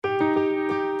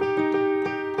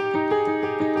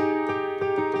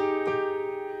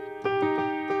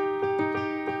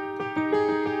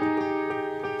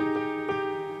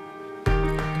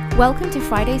Welcome to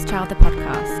Friday's Child, the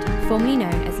podcast, formerly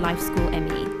known as Life School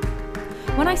ME.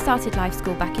 When I started Life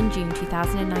School back in June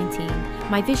 2019,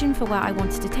 my vision for where I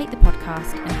wanted to take the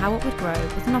podcast and how it would grow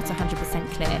was not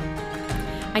 100%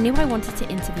 clear. I knew I wanted to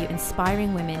interview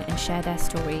inspiring women and share their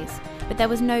stories, but there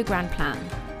was no grand plan.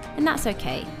 And that's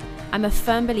okay. I'm a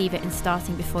firm believer in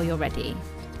starting before you're ready.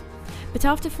 But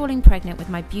after falling pregnant with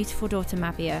my beautiful daughter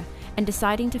Mavia and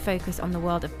deciding to focus on the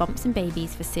world of bumps and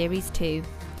babies for Series 2,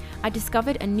 I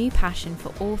discovered a new passion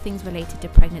for all things related to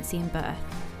pregnancy and birth.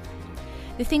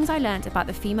 The things I learnt about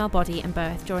the female body and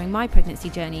birth during my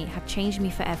pregnancy journey have changed me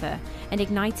forever and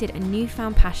ignited a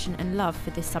newfound passion and love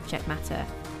for this subject matter.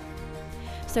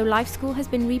 So Life School has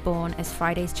been reborn as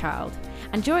Friday's Child,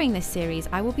 and during this series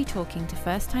I will be talking to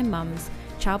first-time mums,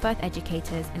 childbirth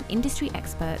educators and industry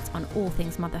experts on all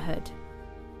things motherhood.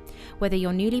 Whether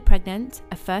you're newly pregnant,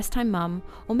 a first-time mum,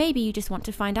 or maybe you just want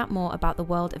to find out more about the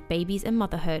world of babies and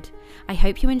motherhood, I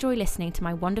hope you enjoy listening to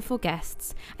my wonderful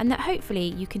guests and that hopefully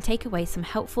you can take away some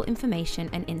helpful information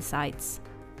and insights.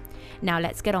 Now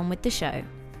let's get on with the show.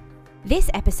 This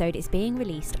episode is being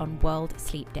released on World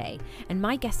Sleep Day, and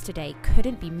my guest today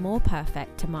couldn't be more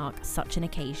perfect to mark such an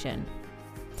occasion.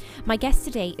 My guest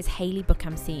today is Hayley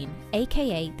Buckhamseen,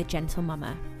 aka The Gentle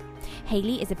Mama.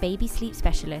 Hayley is a baby sleep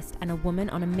specialist and a woman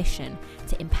on a mission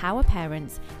to empower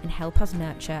parents and help us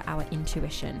nurture our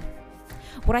intuition.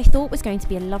 What I thought was going to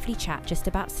be a lovely chat just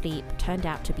about sleep turned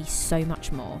out to be so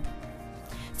much more.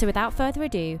 So without further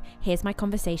ado, here's my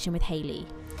conversation with Hayley,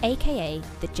 aka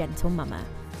The Gentle Mama.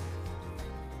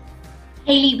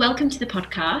 Hayley, welcome to the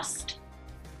podcast.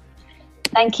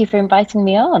 Thank you for inviting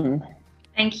me on.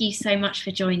 Thank you so much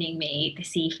for joining me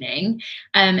this evening.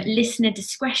 Listener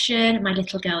discretion, my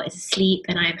little girl is asleep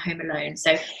and I am home alone,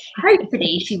 so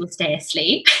hopefully she will stay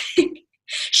asleep.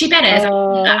 She better.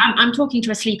 I'm talking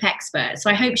to a sleep expert, so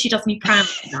I hope she does me proud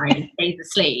tonight and stays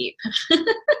asleep.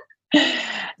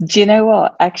 Do you know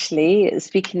what? Actually,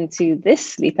 speaking to this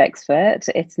sleep expert,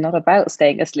 it's not about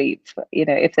staying asleep. You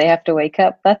know, if they have to wake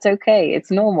up, that's okay. It's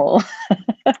normal.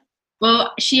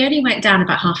 Well, she only went down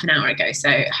about half an hour ago,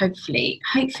 so hopefully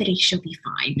she'll be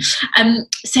fine.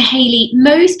 So Hayley,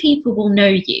 most people will know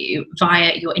you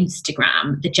via your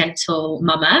Instagram, The Gentle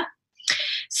Mama.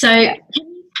 So can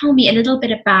you tell me a little bit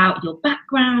about your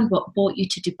background, what brought you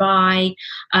to Dubai,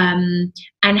 and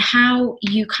how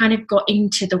you kind of got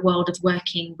into the world of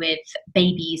working with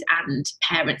babies and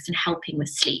parents and helping with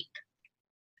sleep?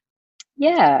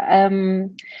 Yeah.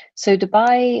 So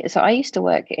Dubai, so I used to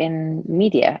work in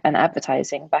media and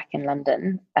advertising back in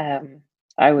London.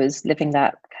 I was living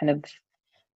that kind of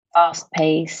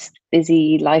fast-paced,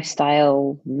 busy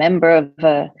lifestyle, member of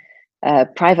a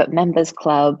private members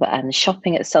club and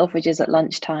shopping at Selfridges at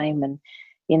lunchtime and,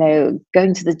 you know,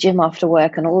 going to the gym after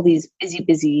work and all these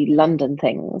busy London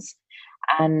things.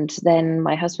 And then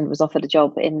my husband was offered a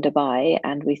job in Dubai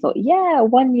and we thought, yeah,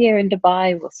 1 year in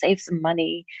Dubai, we'll save some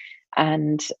money.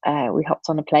 And we hopped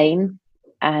on a plane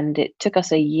and it took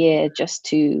us a year just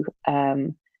to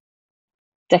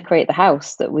decorate the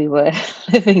house that we were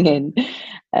living in.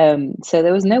 So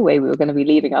there was no way we were going to be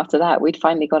leaving after that. We'd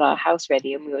finally got our house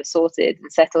ready and we were sorted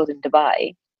and settled in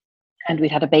Dubai, and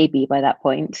we'd had a baby by that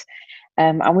point.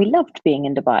 And we loved being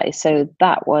in Dubai. So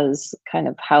that was kind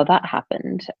of how that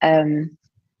happened.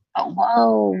 But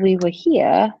while we were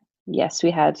here, yes, we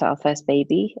had our first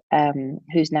baby,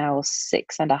 who's now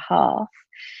 6.5,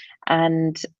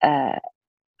 and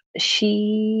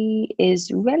she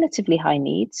is relatively high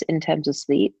needs in terms of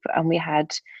sleep. And we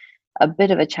had a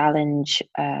bit of a challenge,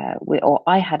 or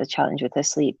I had a challenge with her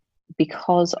sleep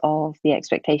because of the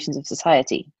expectations of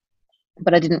society.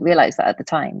 But I didn't realize that at the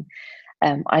time.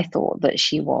 I thought that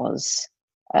she was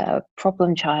a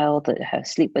problem child, that her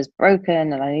sleep was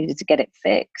broken and I needed to get it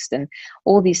fixed and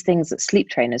all these things that sleep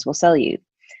trainers will sell you.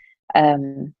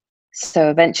 So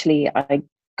eventually I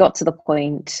got to the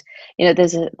point, you know,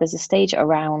 there's a stage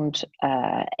around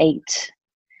 8.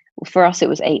 For us it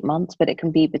was 8 months, but it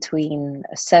can be between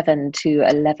 7 to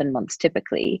 11 months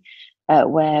typically,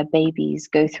 where babies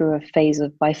go through a phase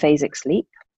of biphasic sleep,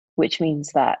 which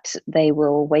means that they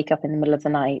will wake up in the middle of the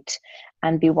night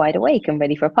and be wide awake and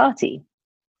ready for a party.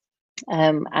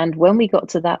 And when we got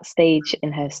to that stage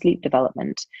in her sleep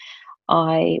development,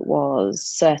 I was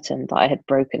certain that I had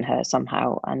broken her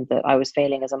somehow and that I was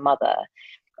failing as a mother.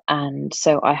 And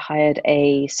so I hired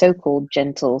a so-called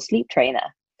gentle sleep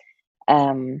trainer.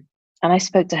 And I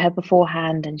spoke to her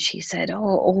beforehand and she said,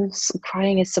 oh, all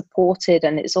crying is supported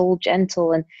and it's all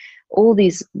gentle and all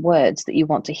these words that you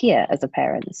want to hear as a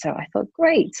parent. So I thought,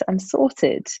 great, I'm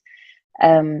sorted.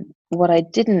 What I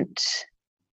didn't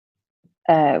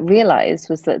realize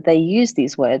was that they use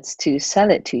these words to sell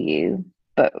it to you,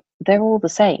 but they're all the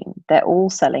same. They're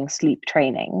all selling sleep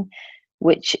training,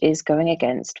 which is going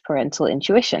against parental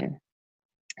intuition.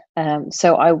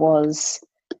 So I was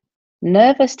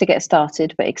nervous to get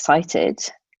started, but excited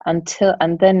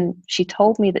and then she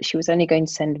told me that she was only going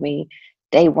to send me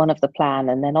day one of the plan,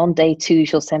 and then on day two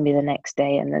she'll send me the next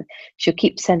day, and then she'll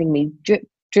keep sending me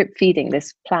drip feeding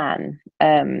this plan.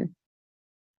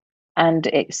 And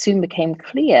it soon became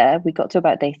clear, we got to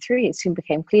about day three, it soon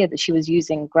became clear that she was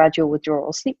using gradual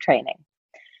withdrawal sleep training.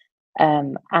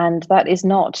 And that is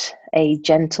not a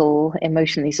gentle,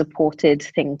 emotionally supported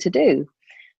thing to do.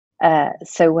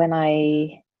 So when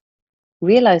I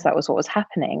realized that was what was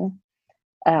happening,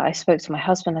 I spoke to my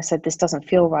husband. I said, this doesn't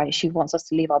feel right. She wants us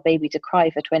to leave our baby to cry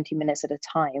for 20 minutes at a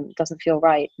time. It doesn't feel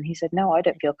right. And he said, no, I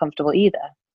don't feel comfortable either.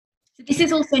 So this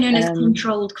is also known as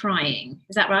controlled crying.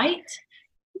 Is that right?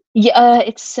 Yeah,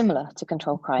 it's similar to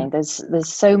controlled crying. There's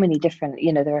so many different,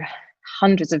 there are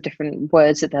hundreds of different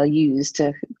words that they'll use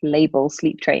to label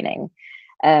sleep training.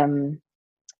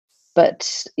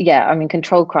 But yeah, I mean,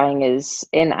 controlled crying is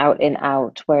in,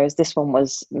 out, whereas this one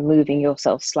was moving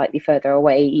yourself slightly further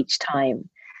away each time.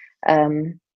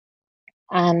 And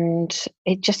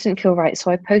it just didn't feel right.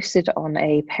 So I posted on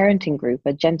a parenting group,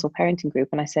 a gentle parenting group,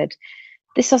 and I said,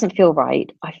 this doesn't feel right.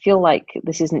 I feel like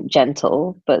this isn't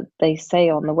gentle, but they say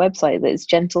on the website that it's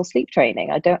gentle sleep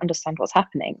training. I don't understand what's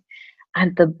happening.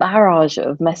 And the barrage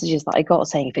of messages that I got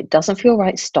saying, if it doesn't feel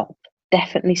right, stop,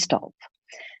 definitely stop.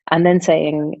 And then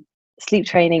saying sleep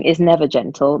training is never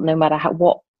gentle, no matter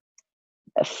what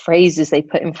phrases they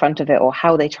put in front of it or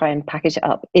how they try and package it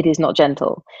up, it is not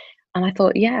gentle. And I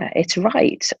thought, yeah, it's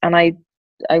right. And I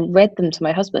read them to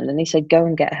my husband, and he said, go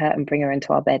and get her and bring her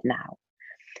into our bed now.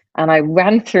 And I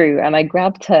ran through and I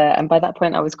grabbed her, and by that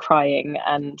point I was crying,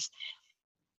 and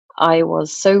I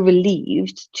was so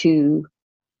relieved to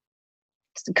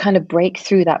kind of break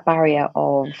through that barrier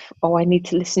of, oh, I need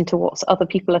to listen to what other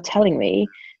people are telling me,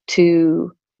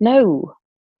 to know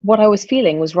what I was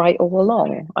feeling was right all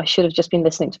along. I should have just been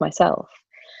listening to myself.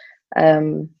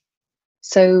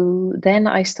 So then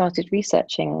I started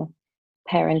researching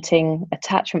parenting,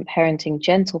 attachment parenting,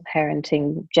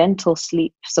 gentle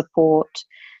sleep support,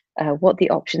 what the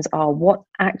options are, what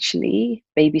actually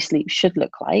baby sleep should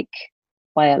look like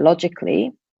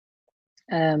biologically.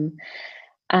 And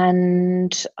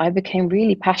I became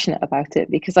really passionate about it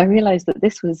because I realized that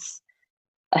this was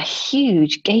a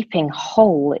huge gaping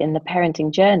hole in the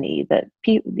parenting journey, that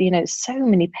so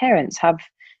many parents have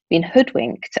been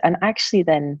hoodwinked and actually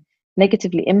then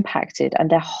negatively impacted, and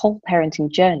their whole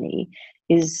parenting journey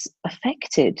is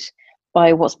affected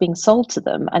by what's being sold to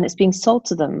them, and it's being sold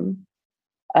to them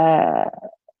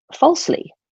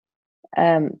falsely.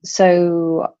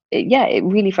 So it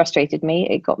really frustrated me.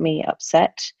 It got me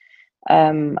upset,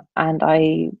 and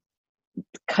I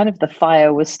kind of, the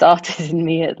fire was started in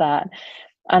me at that.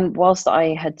 And whilst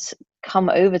I had come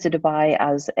over to Dubai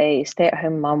as a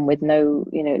stay-at-home mum with no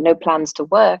plans to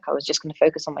work, I was just going to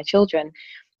focus on my children.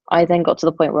 I then got to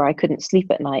the point where I couldn't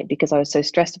sleep at night because I was so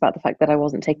stressed about the fact that I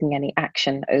wasn't taking any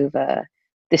action over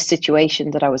this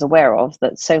situation that I was aware of,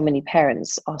 that so many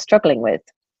parents are struggling with.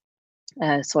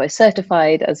 So I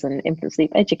certified as an infant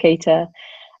sleep educator.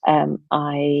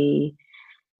 I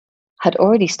had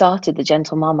already started the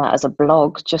Gentle Mama as a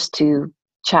blog, just to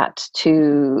chat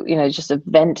to, just a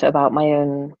vent about my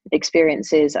own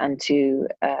experiences and to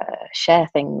share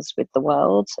things with the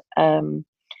world.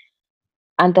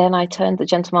 And then I turned the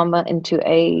Gentle Mama into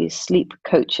a sleep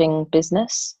coaching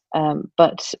business,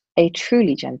 but a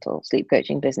truly gentle sleep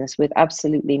coaching business with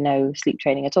absolutely no sleep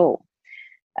training at all.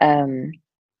 And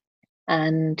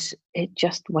it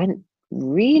just went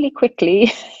really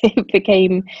quickly.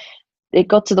 It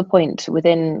got to the point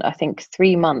within, I think,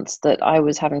 3 months that I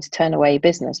was having to turn away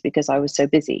business because I was so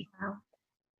busy. Wow.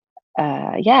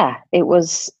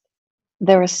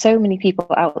 There are so many people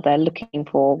out there looking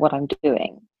for what I'm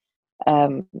doing.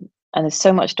 And there's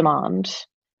so much demand,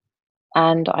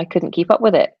 and I couldn't keep up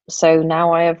with it. So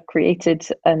now I have created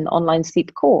an online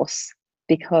sleep course,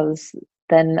 because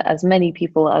then as many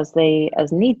people as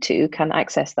need to can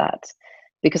access that,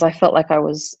 because I felt like I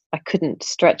couldn't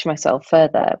stretch myself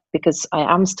further, because I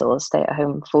am still a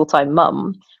stay-at-home full-time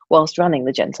mum whilst running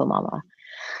the Gentle Mama.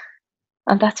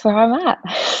 And that's where I'm at.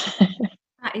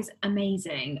 That is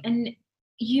amazing. And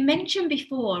you mentioned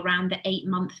before around the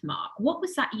 8-month mark. What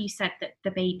was that you said that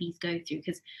the babies go through?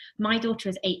 Because my daughter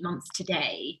is 8 months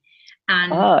today,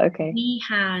 and okay. We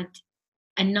had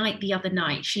a night the other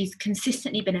night. She's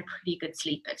consistently been a pretty good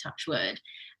sleeper, touch wood.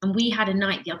 And we had a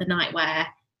night the other night where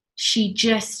she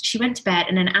went to bed,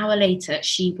 and an hour later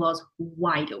she was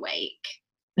wide awake.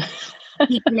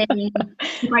 giggling.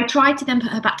 If I tried to then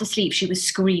put her back to sleep, she was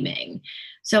screaming.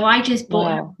 So I just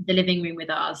brought her Wow. to the living room with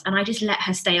us, and I just let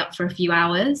her stay up for a few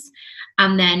hours.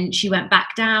 And then she went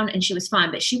back down and she was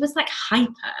fine, but she was like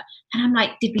hyper. And I'm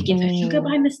like, did we give her sugar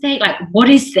by mistake? Like, what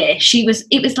is this?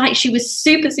 It was like she was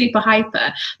super, super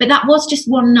hyper. But that was just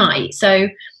one night. So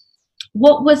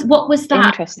what was that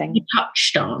Interesting. you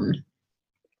touched on?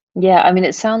 Yeah, I mean,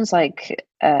 it sounds like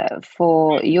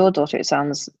for your daughter, it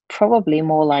sounds probably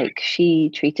more like she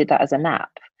treated that as a nap.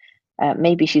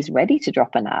 Maybe she's ready to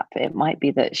drop a nap. It might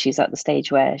be that she's at the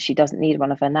stage where she doesn't need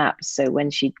one of her naps. So when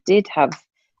she did have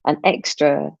an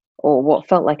extra, or what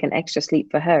felt like an extra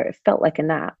sleep for her, it felt like a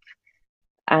nap.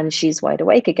 And she's wide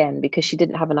awake again because she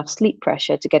didn't have enough sleep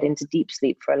pressure to get into deep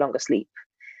sleep for a longer sleep.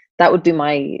 That would be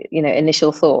my,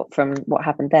 initial thought from what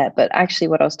happened there. But actually,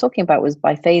 what I was talking about was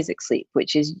biphasic sleep,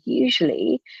 which is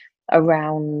usually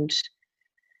around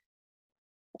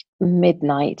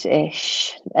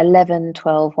midnight-ish, 11,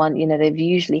 12, 1. They've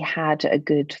usually had a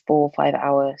good 4 or 5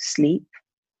 hour sleep,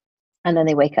 and then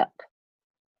they wake up,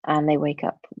 and they wake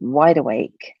up wide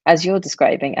awake, as you're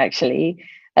describing, actually,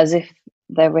 as if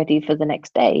they're ready for the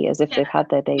next day, as if Yeah. they've had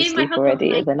their day's Me and my sleep husband were already,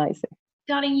 like, or the night's sleep.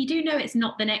 darling, you do know it's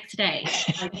not the next day.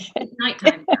 Like, it's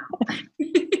nighttime now.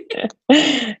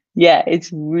 Yeah,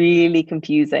 it's really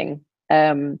confusing.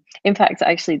 In fact,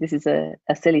 actually, this is a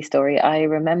silly story. I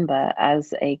remember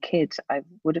as a kid, I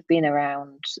would have been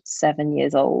around 7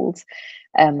 years old.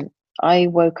 Um, I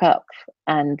woke up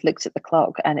and looked at the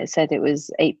clock, and it said it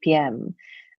was 8 p.m.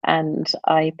 And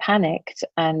I panicked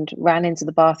and ran into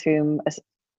the bathroom.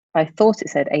 I thought it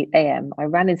said 8 a.m. I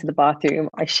ran into the bathroom,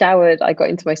 I showered, I got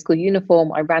into my school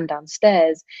uniform, I ran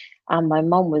downstairs, and my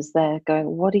mum was there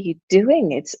going, "What are you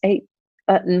doing? It's 8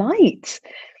 at night."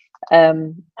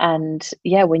 And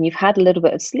yeah, when you've had a little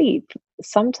bit of sleep,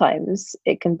 sometimes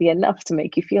it can be enough to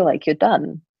make you feel like you're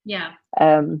done. Yeah.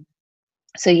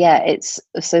 So yeah,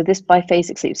 so this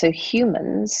biphasic sleep. So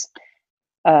humans,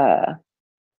 uh,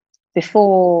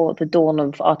 before the dawn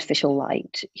of artificial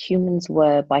light, humans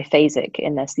were biphasic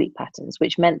in their sleep patterns,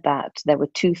 which meant that there were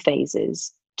two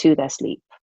phases to their sleep.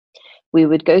 We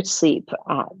would go to sleep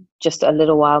at just a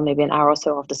little while, maybe an hour or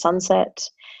so after sunset,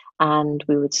 and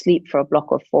we would sleep for a block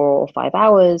of 4 or 5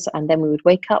 hours, and then we would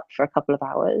wake up for a couple of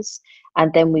hours,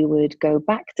 and then we would go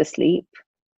back to sleep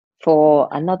for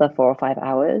another 4 or 5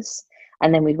 hours,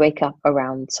 and then we'd wake up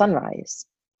around sunrise.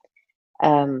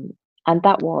 And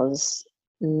that was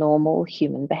normal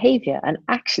human behavior. And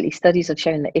actually, studies have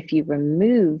shown that if you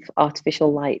remove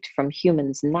artificial light from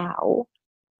humans now,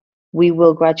 we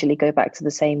will gradually go back to the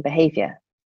same behavior.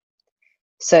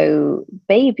 So,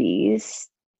 babies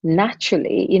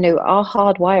naturally, our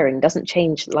hardwiring doesn't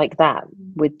change like that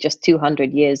with just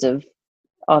 200 years of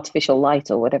artificial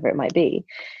light or whatever it might be.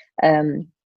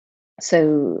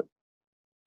 So,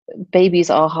 babies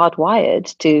are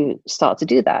hardwired to start to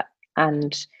do that.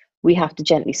 And we have to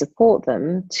gently support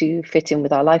them to fit in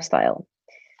with our lifestyle.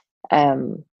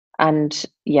 And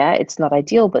yeah, it's not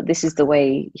ideal, but this is the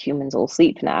way humans all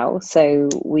sleep now. So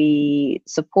we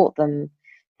support them.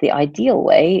 The ideal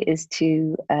way is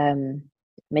to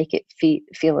make it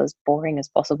feel as boring as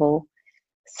possible,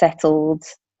 settled,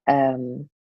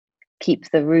 keep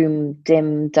the room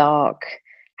dim, dark.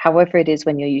 However it is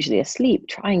when you're usually asleep,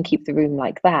 try and keep the room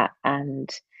like that and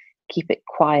keep it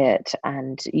quiet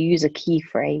and use a key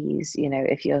phrase.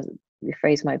 If your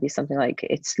phrase might be something like,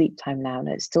 "It's sleep time now,"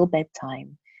 no, it's still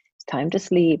bedtime. It's time to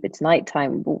sleep. It's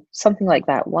nighttime. Something like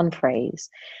that, one phrase.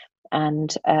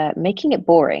 And making it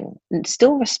boring,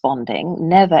 still responding,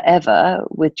 never ever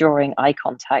withdrawing eye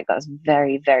contact. That's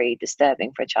very, very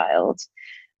disturbing for a child.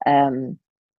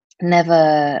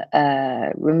 Never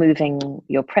removing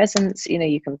your presence.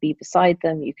 You can be beside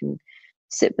them, you can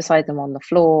sit beside them on the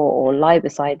floor or lie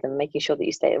beside them, making sure that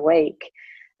you stay awake,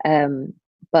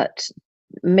 but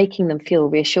making them feel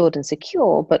reassured and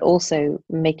secure, but also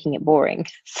making it boring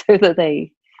so that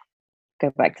they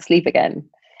go back to sleep again.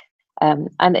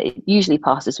 And it usually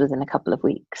passes within a couple of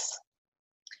weeks.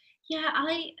 Yeah,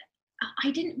 I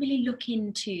didn't really look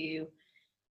into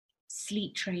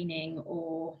sleep training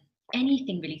or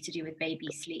anything really to do with baby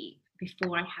sleep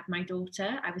before I had my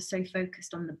daughter. I was so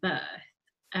focused on the birth.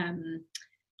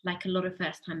 Like a lot of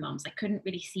first-time mums, I couldn't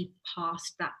really see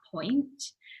past that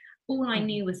point. All I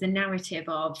knew was the narrative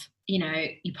of,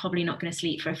 you're probably not going to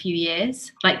sleep for a few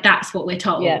years. Like, that's what we're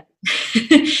told. Yeah.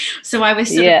 So I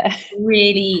was sort of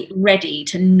really ready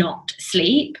to not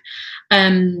sleep.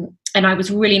 And I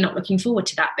was really not looking forward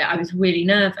to that bit. I was really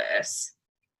nervous.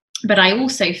 But I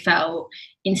also felt,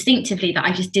 instinctively that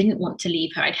I just didn't want to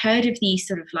leave her. I'd heard of these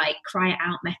sort of like cry it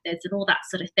out methods and all that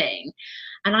sort of thing.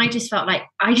 And I just felt like,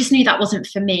 I just knew that wasn't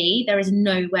for me. There is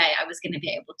no way I was going to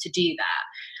be able to do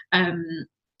that.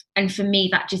 And for me,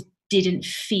 that just didn't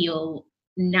feel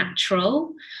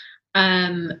natural.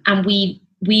 And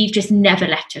we've just never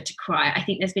left her to cry. I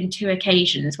think there's been 2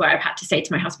 occasions where I've had to say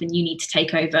to my husband, you need to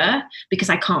take over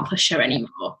because I can't push her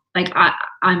anymore. Like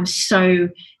I'm so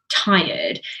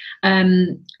tired.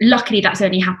 Luckily that's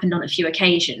only happened on a few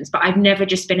occasions, but I've never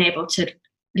just been able to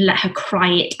let her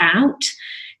cry it out,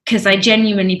 because I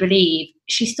genuinely believe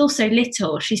she's still so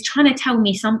little. She's trying to tell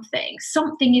me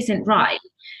something isn't right.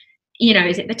 You know,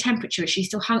 is it the temperature? Is she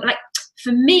still hungry? Like,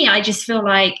 for me, I just feel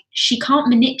like she can't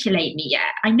manipulate me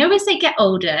yet. I know as they get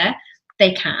older,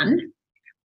 they can.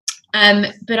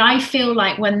 But I feel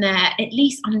like when they're at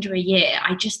least under a year,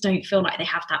 I just don't feel like they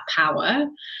have that power.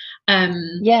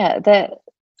 Yeah, they're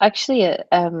actually,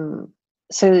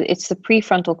 so it's the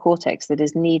prefrontal cortex that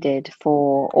is needed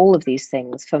for all of these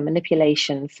things, for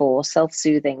manipulation, for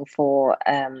self-soothing, for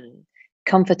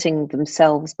comforting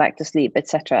themselves back to sleep,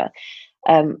 etc.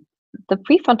 The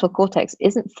prefrontal cortex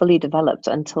isn't fully developed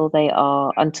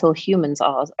until humans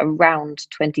are around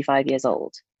 25 years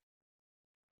old.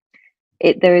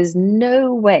 There is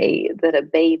no way that a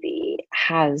baby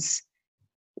has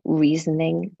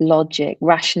reasoning, logic,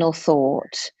 rational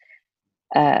thought.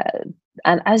 And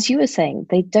as you were saying,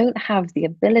 they don't have the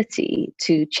ability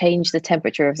to change the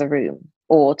temperature of the room,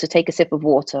 or to take a sip of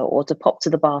water, or to pop to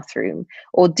the bathroom,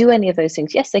 or do any of those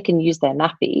things. Yes, they can use their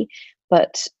nappy,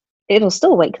 but it'll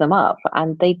still wake them up,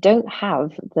 and they don't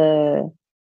have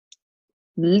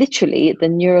literally the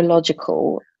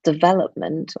neurological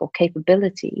development or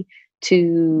capability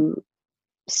to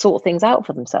sort things out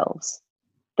for themselves.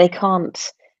 They can't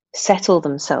settle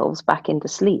themselves back into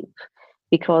sleep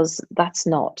because that's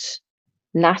not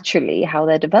naturally how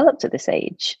they're developed at this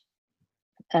age.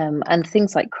 And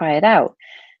things like cry it out,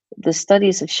 the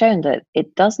studies have shown that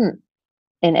it doesn't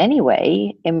in any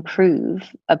way improve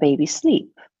a baby's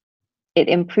sleep. It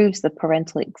improves the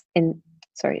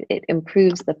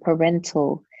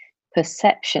parental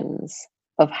perceptions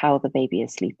of how the baby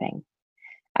is sleeping.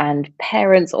 And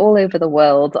parents all over the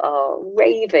world are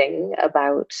raving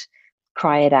about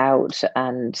cry it out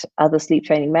and other sleep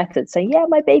training methods, saying, yeah,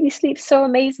 my baby sleeps so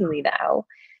amazingly now.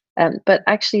 But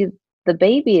actually, the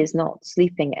baby is not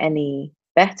sleeping any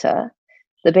better.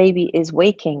 The baby is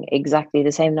waking exactly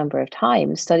the same number of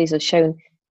times. Studies have shown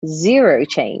 0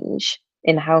 change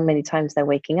in how many times they're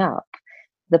waking up.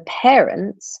 The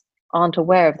parents aren't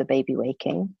aware of the baby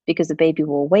waking because the baby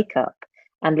will wake up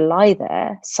and lie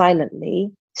there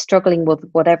silently, struggling with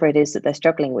whatever it is that they're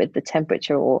struggling with, the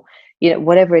temperature, or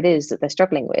whatever it is that they're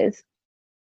struggling with,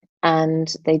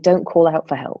 and they don't call out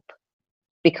for help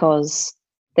because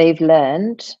they've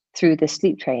learned through the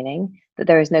sleep training that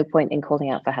there is no point in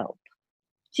calling out for help.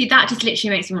 See, that just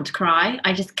literally makes me want to cry.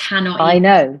 I just cannot. I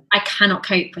know. I cannot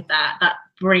cope with that. That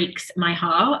breaks my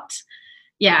heart.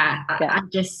 Yeah. I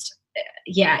just,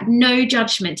 no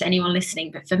judgment to anyone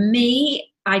listening. But for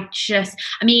me, I'm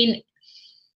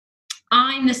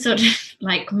the sort of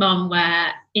like mum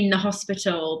where in the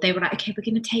hospital, they were like, okay, we're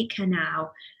going to take her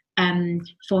now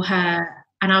for her.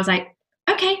 And I was like,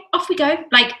 okay, off we go.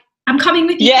 Like, I'm coming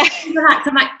with you. Yeah. Relax.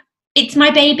 I'm like, it's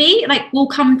my baby, like we'll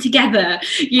come together,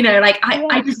 like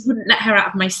I just wouldn't let her out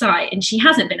of my sight, and she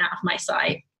hasn't been out of my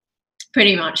sight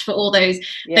pretty much for all those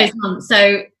months.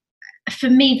 So for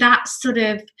me, that sort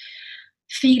of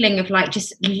feeling of like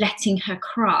just letting her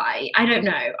cry, I don't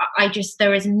know,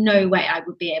 there is no way I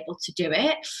would be able to do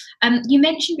it. You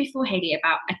mentioned before, Hayley,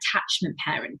 about attachment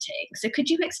parenting, so could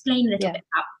you explain a little bit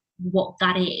about what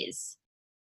that is?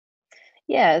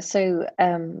 So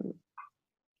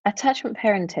attachment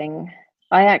parenting,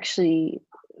 I actually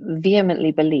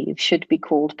vehemently believe should be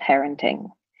called parenting,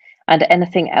 and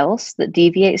anything else that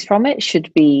deviates from it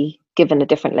should be given a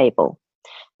different label,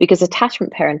 because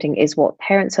attachment parenting is what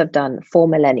parents have done for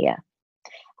millennia.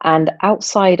 And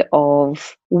outside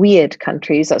of weird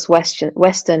countries, that's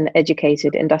Western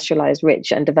educated, industrialized,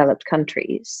 rich and developed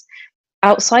countries,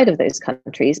 outside of those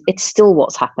countries, it's still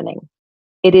what's happening.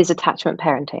 It is attachment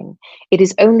parenting. It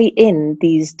is only in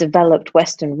these developed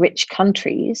Western rich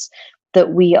countries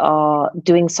that we are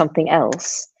doing something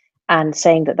else and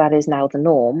saying that that is now the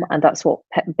norm and that's what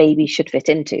babies should fit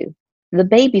into. The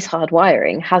baby's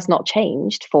hardwiring has not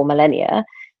changed for millennia,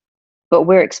 but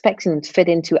we're expecting them to fit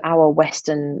into our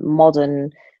Western,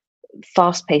 modern,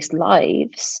 fast-paced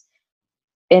lives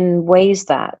in ways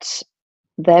that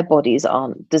their bodies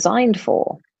aren't designed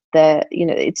for.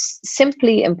 It's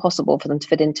simply impossible for them to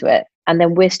fit into it, and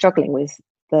then we're struggling with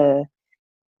the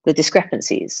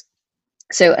discrepancies.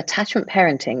 So attachment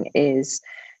parenting is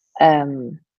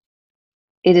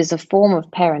it is a form of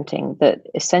parenting that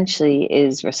essentially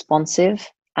is responsive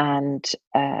and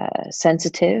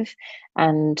sensitive,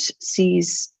 and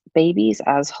sees babies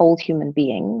as whole human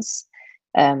beings,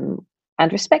 and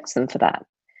respects them for that.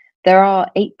 There are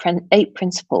eight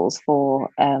principles for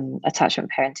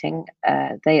attachment parenting.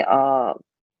 They are,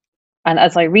 and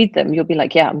as I read them, you'll be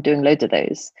like, yeah, I'm doing loads of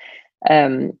those.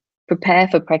 Prepare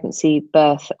for pregnancy,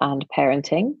 birth, and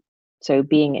parenting. So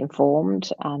being informed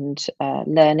and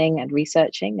learning and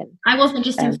researching, and I wasn't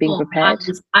just informed, being prepared.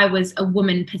 I was a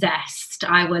woman possessed.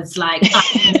 I was like,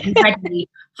 I'm ready,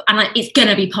 and it's going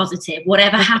to be positive.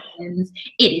 Whatever happens,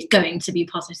 it is going to be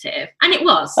positive. And it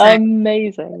was. So.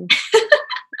 Amazing.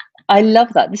 I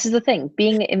love that. This is the thing.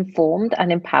 Being informed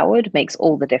and empowered makes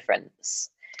all the difference.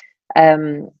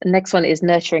 Next one is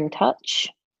nurturing touch.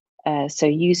 So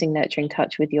using nurturing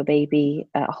touch with your baby,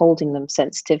 holding them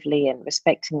sensitively and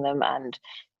respecting them, and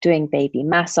doing baby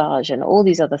massage and all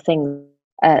these other things.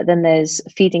 Then there's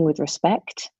feeding with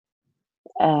respect,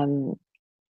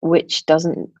 which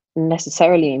doesn't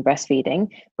necessarily mean breastfeeding.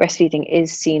 Breastfeeding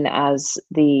is seen as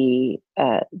the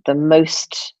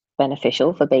most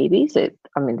beneficial for babies.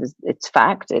 It's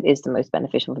fact, it is the most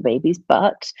beneficial for babies,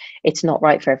 but it's not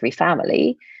right for every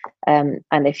family. And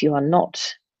if you are not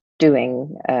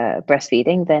doing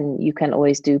breastfeeding, then you can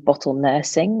always do bottle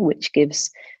nursing, which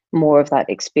gives more of that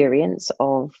experience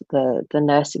of the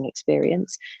nursing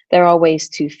experience. There are ways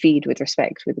to feed with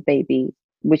respect with the baby,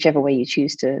 whichever way you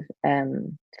choose to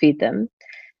feed them.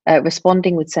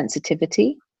 Responding with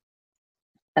sensitivity,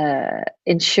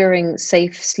 ensuring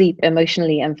safe sleep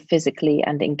emotionally and physically,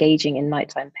 and engaging in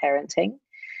nighttime parenting,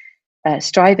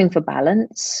 striving for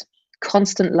balance,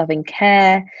 constant loving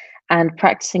care, and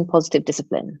practicing positive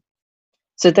discipline.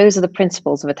 So those are the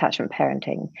principles of attachment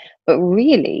parenting, but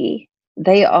really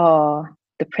they are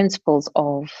the principles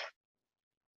of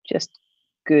just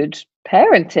good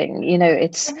parenting.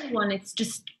 It's everyone, it's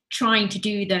just trying to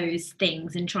do those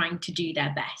things and trying to do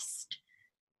their best.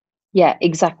 Yeah,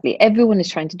 exactly. Everyone is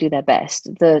trying to do their best.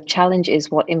 The challenge is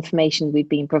what information we've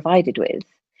been provided with.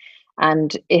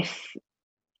 And if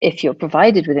you're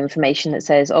provided with information that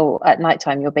says, oh, at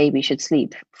nighttime, your baby should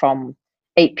sleep from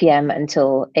 8 p.m.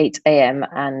 until 8 a.m.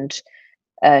 and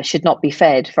should not be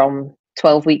fed from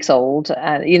 12 weeks old,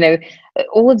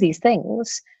 all of these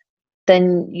things,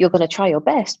 then you're going to try your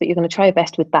best, but you're going to try your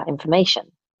best with that information.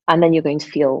 And then you're going to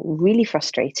feel really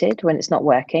frustrated when it's not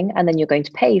working. And then you're going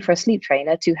to pay for a sleep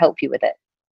trainer to help you with it.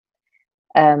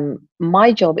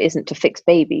 My job isn't to fix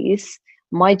babies.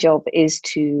 My job is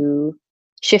to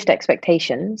shift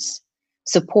expectations,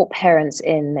 support parents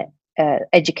in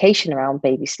education around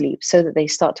baby sleep so that they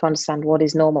start to understand what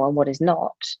is normal and what is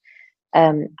not,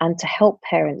 and to help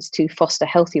parents to foster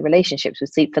healthy relationships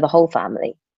with sleep for the whole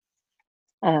family,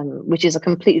 which is a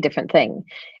completely different thing.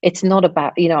 It's not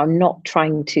about, I'm not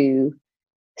trying to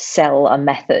sell a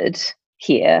method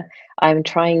here. I'm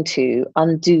trying to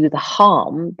undo the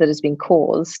harm that has been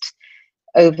caused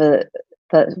over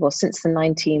since the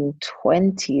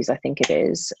 1920s, I think it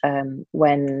is,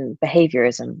 when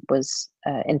behaviorism was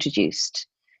introduced,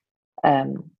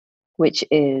 which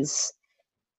is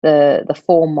the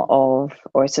form of,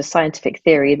 or it's a scientific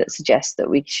theory that suggests that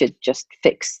we should just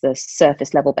fix the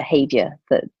surface level behavior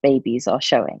that babies are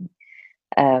showing.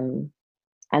 And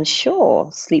sure,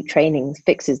 sleep training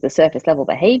fixes the surface level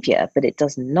behavior, but it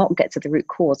does not get to the root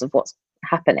cause of what's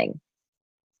happening.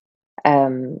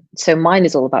 So mine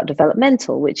is all about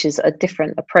developmental, which is a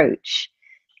different approach.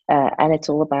 And it's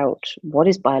all about what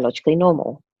is biologically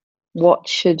normal. What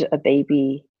should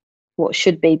baby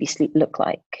sleep look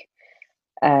like?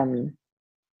 And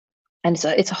so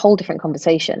it's a whole different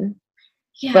conversation.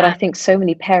 Yeah. But I think so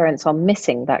many parents are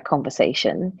missing that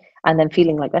conversation and then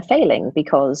feeling like they're failing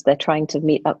because they're trying to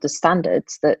meet up to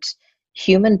standards that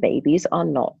human babies are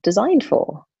not designed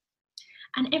for.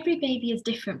 And every baby is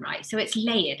different, right? So it's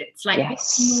layered. It's like, yes,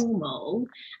 what's normal?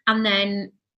 And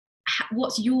then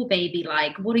what's your baby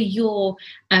like? What are your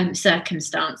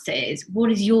circumstances?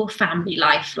 What is your family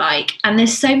life like? And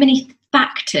there's so many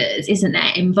factors, isn't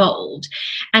there, involved?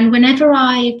 And whenever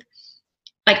I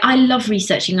love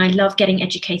researching, I love getting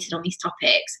educated on these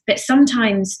topics, but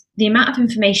sometimes the amount of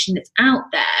information that's out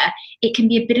there, it can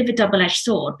be a bit of a double-edged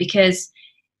sword because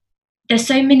there's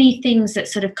so many things that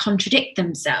sort of contradict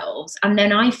themselves. And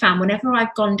then I found whenever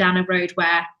I've gone down a road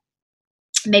where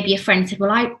maybe a friend said,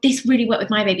 well, this really worked with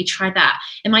my baby, try that.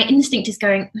 And my instinct is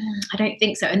going, I don't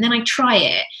think so. And then I try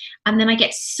it. And then I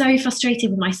get so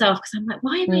frustrated with myself because I'm like,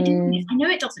 why am I doing this? I know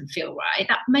it doesn't feel right.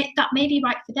 That may be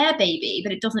right for their baby,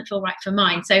 but it doesn't feel right for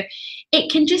mine. So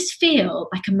it can just feel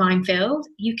like a minefield.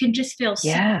 You can just feel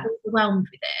so overwhelmed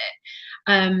with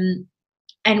it.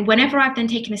 And whenever I've then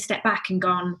taken a step back and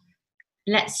gone,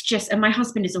 and my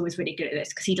husband is always really good at this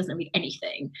because he doesn't read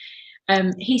anything.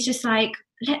 He's just like,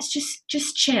 let's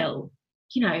just chill,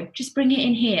 just bring it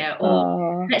in here.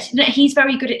 Or he's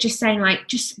very good at just saying like,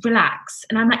 just relax.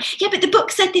 And I'm like, yeah, but the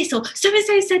book said this, or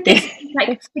so-and-so said this.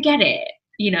 Like, forget it,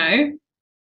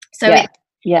 So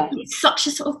it's such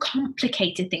a sort of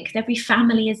complicated thing because every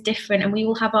family is different and we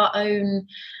all have our own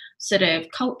sort of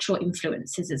cultural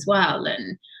influences as well.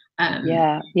 And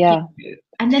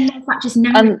and then there's that just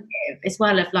narrative as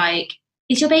well of like,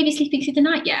 is your baby sleeping through the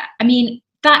night yet? I mean,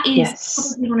 that is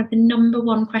probably one of the number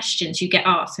one questions you get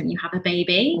asked when you have a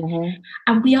baby.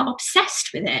 And we are obsessed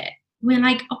with it. We're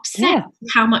like obsessed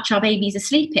with how much our babies are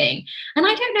sleeping. And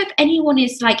I don't know if anyone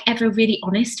is like ever really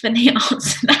honest when they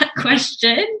answer that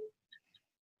question.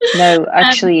 No,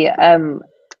 actually,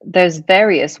 there's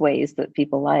various ways that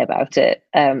people lie about it.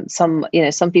 Some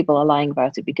people are lying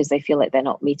about it because they feel like they're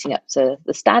not meeting up to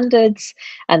the standards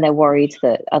and they're worried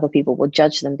that other people will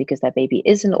judge them because their baby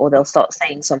isn't, or they'll start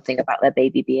saying something about their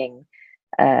baby being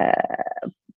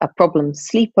a problem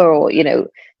sleeper, or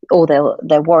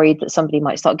they're worried that somebody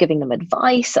might start giving them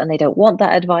advice and they don't want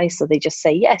that advice, so they just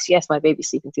say yes, my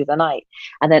baby's sleeping through the night.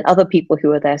 And then other people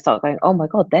who are there start going, oh my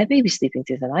god, their baby's sleeping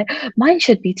through the night, mine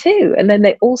should be too. And then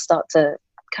they all start to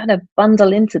kind of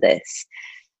bundle into this,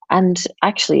 and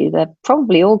actually they're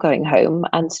probably all going home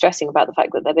and stressing about the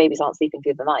fact that their babies aren't sleeping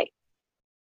through the night.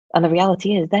 And the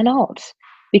reality is they're not,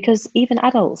 because even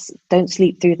adults don't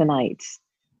sleep through the night.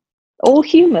 All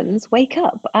humans wake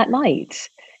up at night.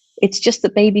 It's just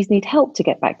that babies need help to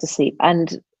get back to sleep.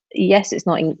 And yes, it's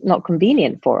not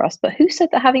convenient for us, but who said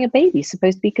that having a baby is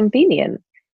supposed to be convenient?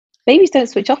 Babies don't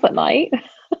switch off at night.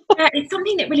 It's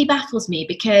something that really baffles me,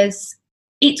 because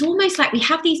it's almost like we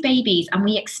have these babies and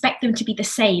we expect them to be the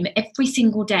same every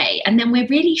single day. And then we're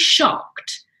really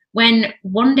shocked when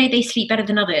one day they sleep better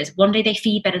than others, one day they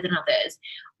feed better than others,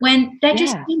 when they're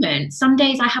just human. Some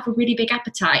days I have a really big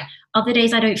appetite. Other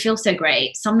days I don't feel so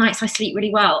great. Some nights I sleep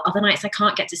really well. Other nights I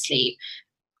can't get to sleep.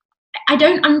 I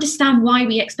don't understand why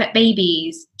we expect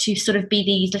babies to sort of be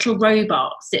these little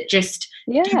robots that just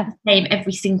do the same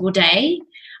every single day.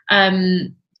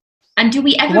 And do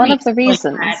we ever one of the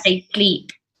reasons they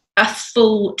sleep a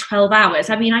full 12 hours?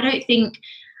 I mean, I think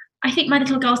my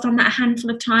little girl's done that a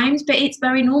handful of times, but it's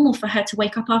very normal for her to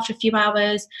wake up after a few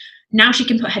hours. Now she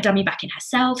can put her dummy back in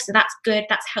herself, so that's good.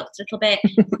 That's helped a little bit.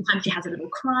 Sometimes she has a little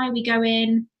cry, we go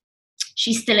in.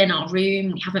 She's still in our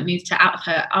room. We haven't moved her out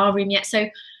of our room yet. So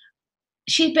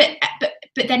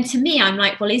but then to me, I'm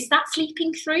like, well, is that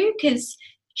sleeping through? Because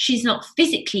she's not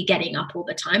physically getting up all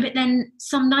the time, but then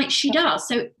some nights she does.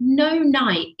 So no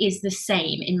night is the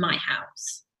same in my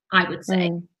house, I would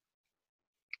say.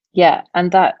 Yeah,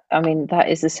 and that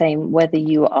is the same whether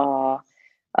you are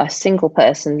a single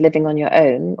person living on your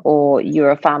own or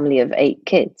you're a family of 8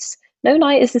 kids. No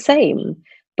night is the same,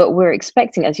 but we're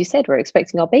expecting, as you said,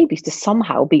 our babies to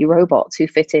somehow be robots who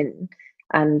fit in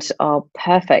and are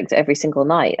perfect every single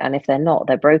night. And if they're not,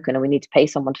 they're broken and we need to pay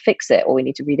someone to fix it, or we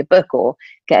need to read a book or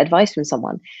get advice from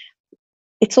someone.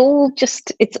 It's all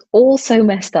so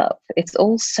messed up. It's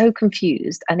all so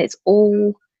confused, and it's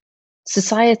all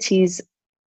society's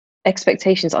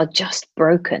expectations are just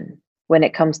broken when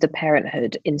it comes to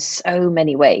parenthood in so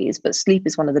many ways, but sleep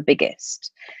is one of the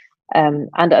biggest. And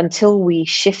until we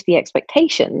shift the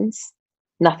expectations,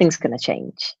 nothing's going to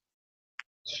change.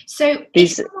 So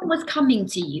if someone was coming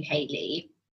to you, Hayley,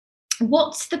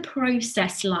 what's the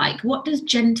process like? What does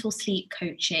gentle sleep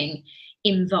coaching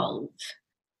involve?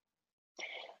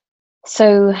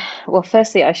 So, well,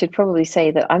 firstly, I should probably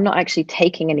say that I'm not actually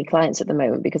taking any clients at the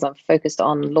moment because I'm focused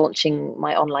on launching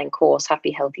my online course,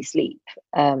 Happy Healthy Sleep.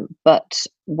 But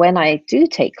when I do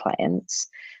take clients,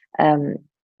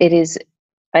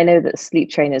 I know that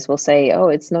sleep trainers will say, oh,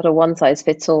 it's not a one size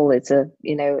fits all. It's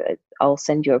I'll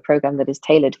send you a program that is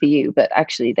tailored for you. But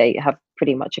actually they have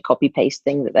pretty much a copy paste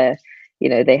thing that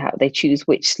they choose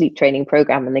which sleep training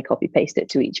program and they copy paste it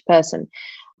to each person.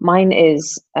 Mine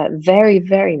is very,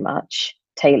 very much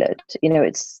tailored.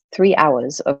 It's 3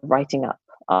 hours of writing up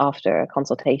after a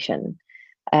consultation.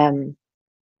 And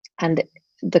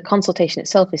the consultation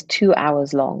itself is 2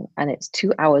 hours long, and it's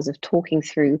 2 hours of talking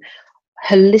through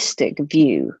holistic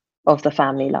view of the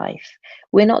family life.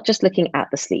 We're not just looking at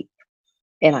the sleep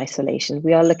in isolation.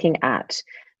 We are looking at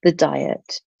the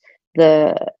diet,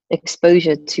 the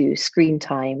exposure to screen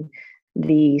time,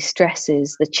 the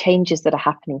stresses, the changes that are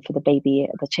happening for the baby,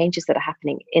 the changes that are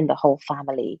happening in the whole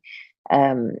family,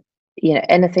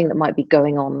 anything that might be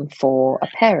going on for a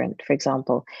parent, for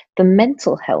example. The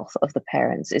mental health of the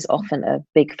parents is often a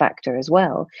big factor as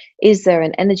well. Is there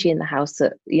an energy in the house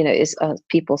that, is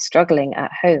people struggling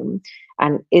at home?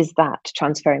 And is that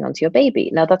transferring onto your baby?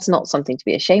 Now, that's not something to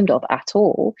be ashamed of at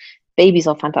all. Babies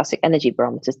are fantastic energy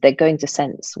barometers. They're going to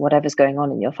sense whatever's going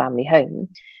on in your family home.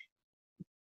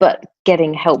 But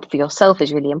getting help for yourself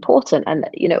is really important. And,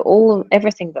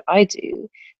 everything that I do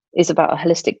is about a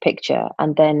holistic picture,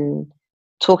 and then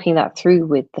talking that through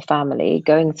with the family,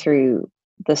 going through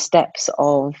the steps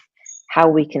of how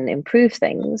we can improve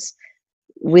things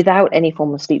without any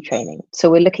form of sleep training.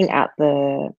 So we're looking at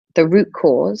the root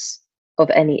cause of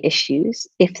any issues,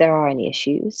 if there are any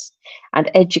issues,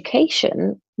 and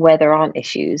education where there aren't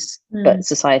issues, but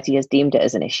society has deemed it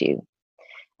as an issue.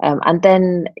 And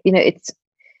then, it's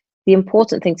the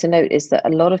important thing to note is that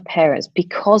a lot of parents,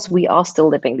 because we are still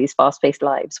living these fast-paced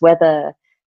lives, whether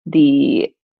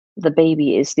the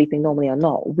baby is sleeping normally or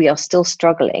not, we are still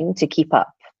struggling to keep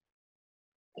up.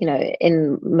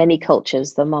 In many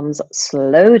cultures, the mums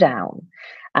slow down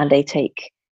and they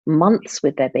take months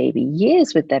with their baby,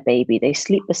 years with their baby. They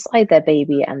sleep beside their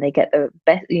baby and they get the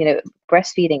best,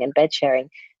 breastfeeding and bed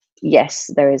sharing. Yes,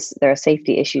 there are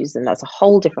safety issues, and that's a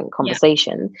whole different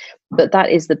conversation. Yeah. But that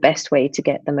is the best way to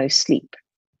get the most sleep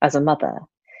as a mother.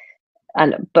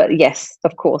 But yes,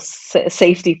 of course,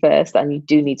 safety first, and you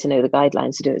do need to know the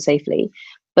guidelines to do it safely.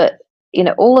 But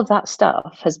all of that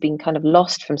stuff has been kind of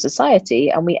lost from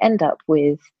society, and we end up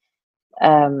with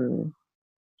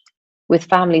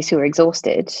families who are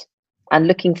exhausted and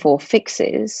looking for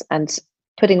fixes and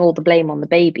putting all the blame on the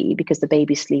baby because the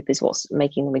baby's sleep is what's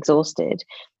making them exhausted.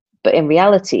 But in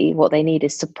reality, what they need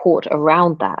is support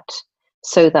around that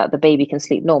so that the baby can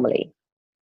sleep normally.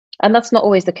 And that's not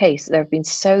always the case. There have been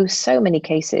so many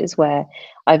cases where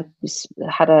I've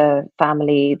had a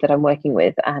family that I'm working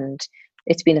with, and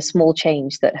it's been a small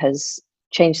change that has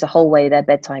changed the whole way their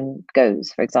bedtime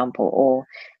goes, for example, or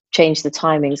change the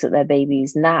timings that their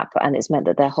babies nap, and it's meant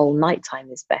that their whole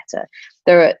nighttime is better.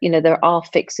 There are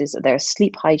fixes, there are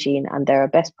sleep hygiene, and there are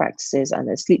best practices, and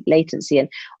there's sleep latency, and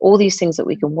all these things that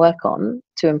we can work on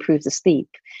to improve the sleep.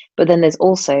 But then there's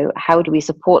also, how do we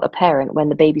support a parent when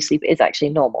the baby sleep is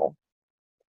actually normal?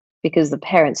 Because the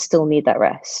parents still need that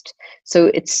rest. So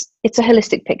it's a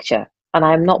holistic picture, and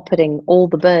I'm not putting all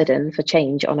the burden for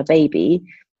change on a baby,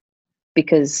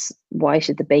 because why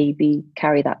should the baby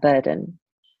carry that burden?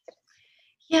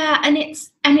 Yeah, and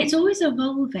it's always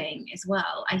evolving as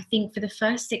well. I think for the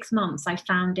first 6 months, I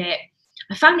found it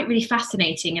really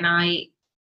fascinating, and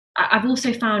I've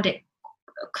also found it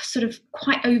sort of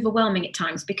quite overwhelming at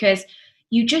times, because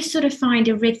you just sort of find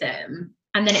a rhythm,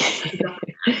 and then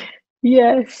it's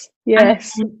yes,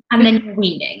 and then you're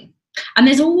weaning, and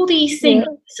there's all these things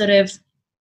sort of.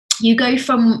 You go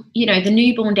from, the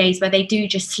newborn days where they do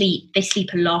just sleep, they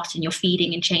sleep a lot and you're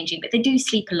feeding and changing, but they do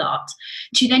sleep a lot,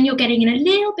 to then you're getting in a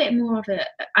little bit more of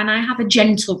and I have a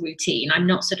gentle routine. I'm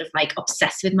not sort of like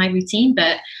obsessed with my routine,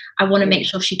 but I want to make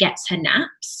sure she gets her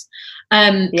naps,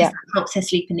 because that helps her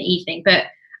sleep in the evening. But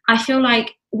I feel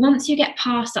like once you get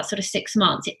past that sort of 6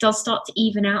 months, it does start to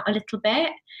even out a little bit.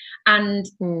 And,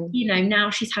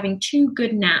 now she's having 2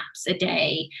 good naps a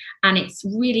day, and it's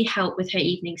really helped with her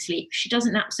evening sleep. She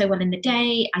doesn't nap so well in the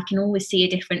day. I can always see a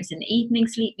difference in the evening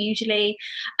sleep usually.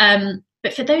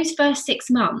 But for those first 6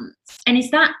 months, and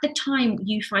is that the time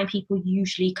you find people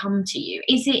usually come to you?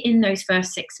 Is it in those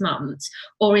first 6 months,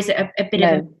 or is it a bit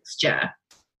of a mixture?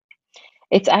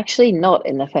 It's actually not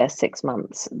in the first 6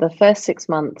 months. The first 6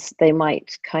 months, they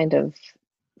might kind of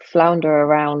flounder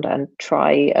around and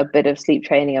try a bit of sleep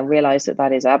training and realize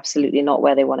that is absolutely not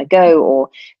where they want to go, or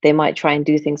they might try and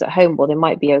do things at home, or they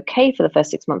might be okay for the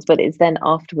first 6 months, but it's then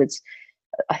afterwards,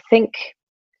 I think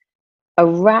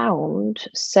around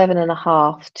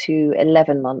 7.5 to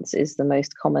 11 months is the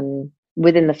most common.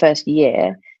 Within the first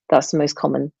year, that's the most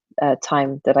common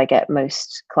time that I get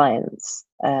most clients.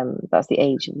 That's the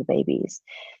age of the babies.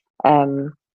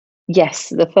 Yes,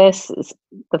 the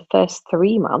first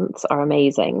 3 months are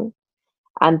amazing,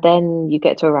 and then you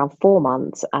get to around 4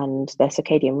 months and their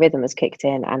circadian rhythm has kicked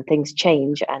in and things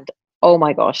change, and oh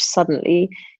my gosh, suddenly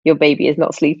your baby is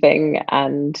not sleeping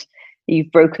and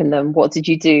you've broken them. What did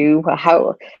you do?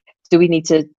 How do we need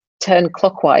to turn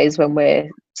clockwise when we're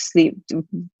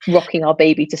rocking our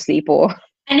baby to sleep? Or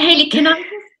and Hayley, can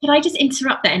I just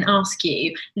interrupt that and ask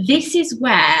you, this is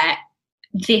where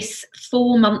this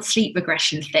 4-month sleep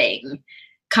regression thing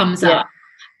comes up,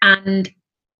 and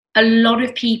a lot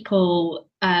of people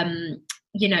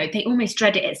they almost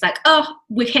dread it. It's like, oh,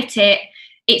 we've hit it.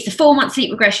 It's a 4-month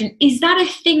sleep regression. Is that a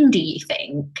thing, do you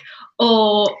think?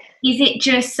 Or is it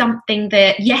just something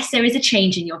that, yes, there is a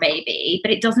change in your baby,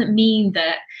 but it doesn't mean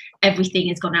that everything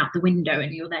has gone out the window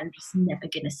and you're then just never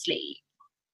going to sleep?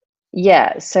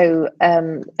 Yeah, so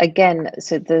again,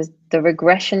 so the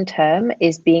regression term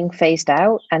is being phased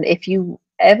out. And if you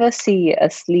ever see a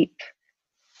sleep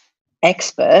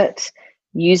expert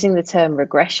using the term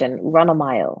regression, run a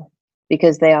mile,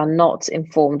 because they are not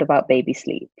informed about baby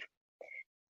sleep.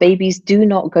 Babies do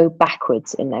not go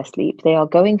backwards in their sleep, they are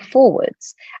going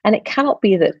forwards. And it cannot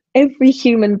be that every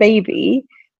human baby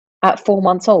at 4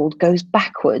 months old goes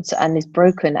backwards and is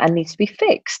broken and needs to be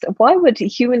fixed. Why would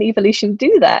human evolution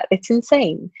do that? It's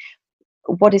insane.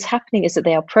 What is happening is that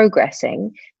they are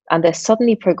progressing, and they're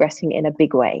suddenly progressing in a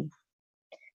big way.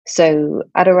 So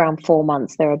at around 4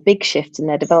 months, there are big shifts in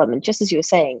their development, just as you were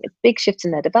saying, big shifts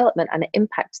in their development, and it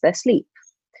impacts their sleep.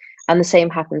 And the same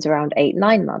happens around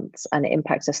 8-9 months, and it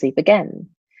impacts their sleep again.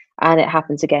 And it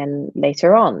happens again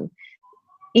later on.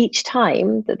 Each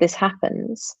time that this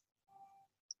happens,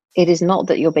 it is not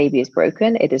that your baby is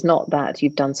broken. It is not that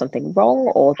you've done something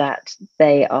wrong, or that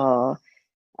they're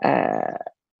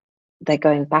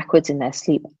going backwards in their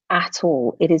sleep at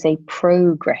all. It is a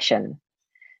progression.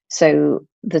 So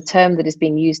the term that is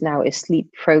being used now is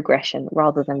sleep progression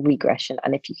rather than regression.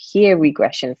 And if you hear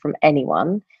regression from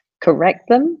anyone, correct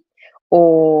them.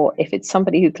 Or if it's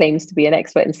somebody who claims to be an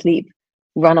expert in sleep,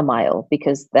 run a mile,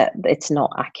 because it's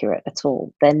not accurate at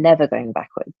all. They're never going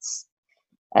backwards.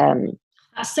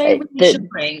 That's so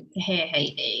reassuring to hear,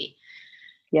 Hayley.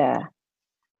 Yeah.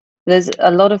 There's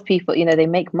a lot of people, they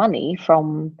make money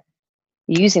from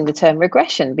using the term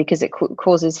regression because it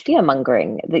causes fear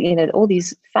mongering. That, all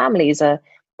these families are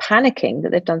panicking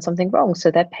that they've done something wrong, so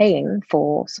they're paying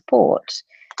for support.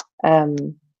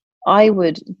 I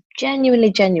would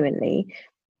genuinely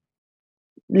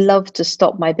love to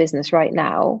stop my business right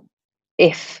now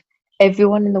if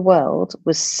everyone in the world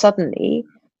was suddenly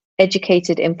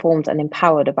educated, informed, and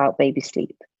empowered about baby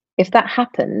sleep. If that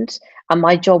happened and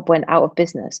my job went out of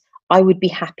business, I would be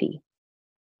happy.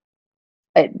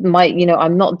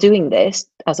 I'm not doing this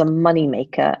as a money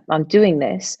maker. I'm doing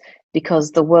this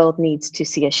because the world needs to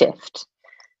see a shift.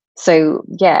 So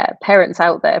yeah, parents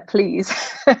out there, please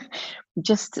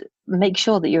just make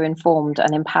sure that you're informed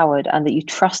and empowered, and that you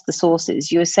trust the sources.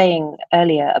 You were saying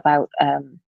earlier about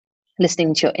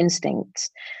listening to your instincts,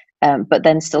 but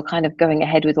then still kind of going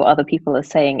ahead with what other people are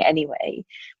saying anyway.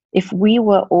 If we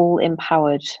were all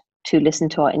empowered to listen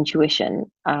to our intuition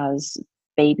as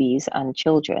babies and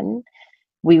children,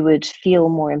 we would feel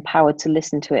more empowered to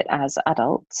listen to it as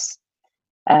adults.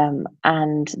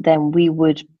 And then we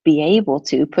would be able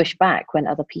to push back when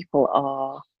other people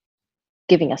are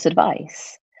giving us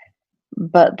advice.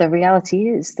 But the reality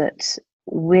is that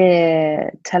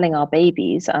we're telling our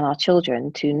babies and our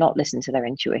children to not listen to their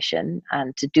intuition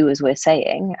and to do as we're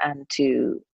saying, and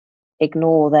to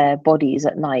ignore their bodies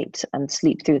at night and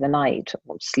sleep through the night.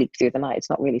 Or sleep through the night, it's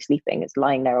not really sleeping, it's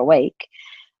lying there awake.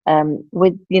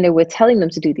 We're telling them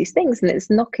to do these things, and it's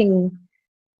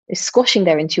squashing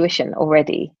their intuition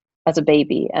already as a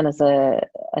baby and as a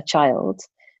child.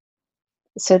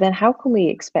 So then how can we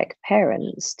expect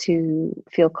parents to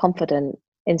feel confident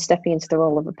in stepping into the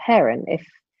role of a parent if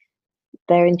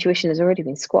their intuition has already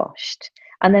been squashed?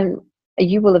 And then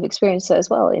you will have experienced that as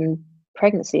well in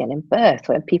pregnancy and in birth,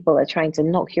 where people are trying to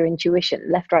knock your intuition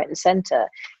left, right, and center.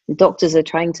 Doctors are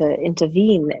trying to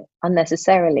intervene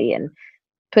unnecessarily and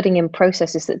putting in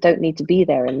processes that don't need to be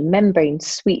there, and membrane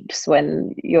sweeps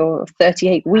when you're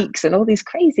 38 weeks and all these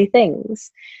crazy things.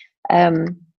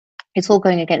 It's all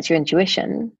going against your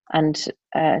intuition and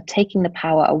taking the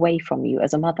power away from you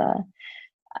as a mother.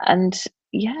 And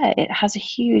yeah, it has a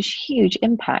huge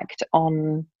impact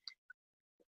on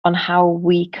how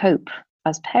we cope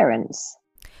as parents.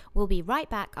 We'll be right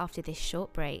back after this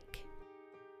short break.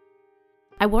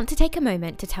 I want to take a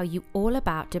moment to tell you all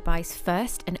about Dubai's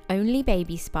first and only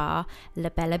baby spa,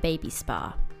 Labella Baby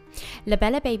Spa.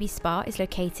 Labella Baby Spa is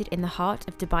located in the heart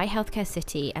of Dubai Healthcare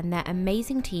City, and their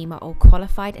amazing team are all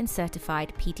qualified and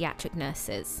certified paediatric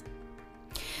nurses.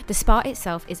 The spa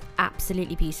itself is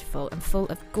absolutely beautiful and full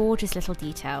of gorgeous little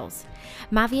details.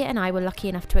 Mavia and I were lucky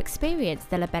enough to experience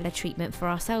the Labella treatment for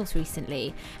ourselves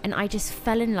recently, and I just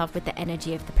fell in love with the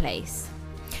energy of the place.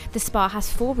 The spa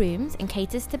has 4 rooms and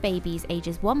caters to babies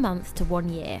ages 1 month to 1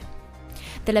 year.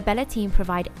 The Labella team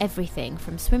provide everything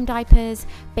from swim diapers,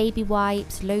 baby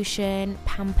wipes, lotion,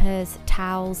 Pampers,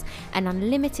 towels, and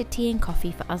unlimited tea and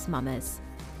coffee for us mamas.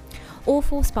 All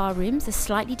 4 spa rooms are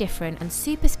slightly different and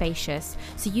super spacious,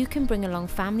 so you can bring along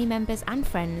family members and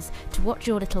friends to watch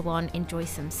your little one enjoy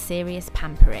some serious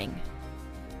pampering.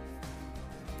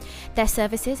 Their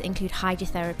services include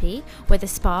hydrotherapy, where the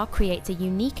spa creates a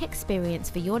unique experience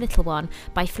for your little one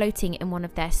by floating in one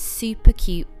of their super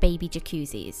cute baby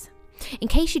jacuzzis. In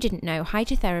case you didn't know,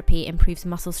 hydrotherapy improves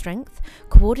muscle strength,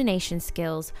 coordination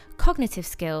skills, cognitive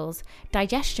skills,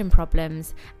 digestion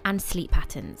problems, and sleep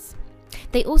patterns.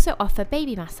 They also offer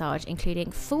baby massage,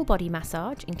 including full body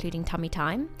massage, including tummy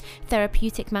time,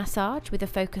 therapeutic massage with a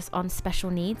focus on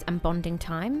special needs and bonding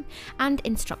time, and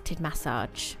instructed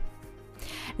massage.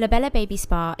 La Bella Baby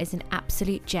Spa is an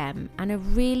absolute gem and a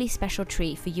really special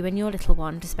treat for you and your little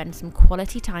one to spend some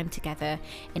quality time together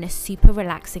in a super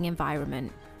relaxing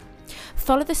environment.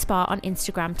 Follow the spa on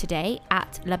Instagram today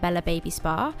at La Bella Baby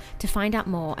Spa to find out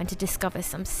more and to discover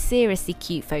some seriously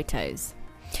cute photos.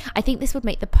 I think this would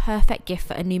make the perfect gift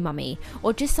for a new mummy,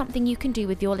 or just something you can do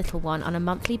with your little one on a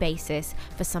monthly basis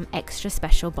for some extra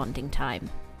special bonding time.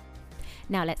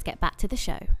 Now let's get back to the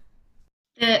show.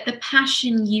 The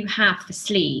passion you have for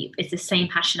sleep is the same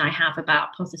passion I have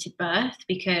about positive birth,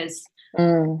 because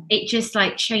it just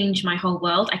like changed my whole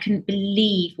world. I couldn't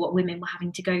believe what women were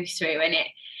having to go through,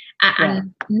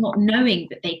 and not knowing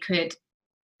that they could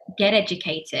get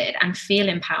educated and feel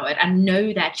empowered and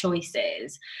know their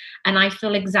choices. And I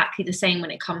feel exactly the same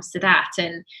when it comes to that.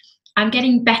 And I'm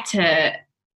getting better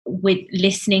with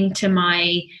listening to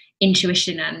my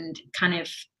intuition and kind of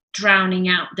drowning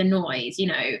out the noise. You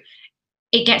know,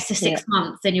 it gets to 6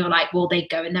 months and you're like, well, they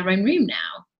go in their own room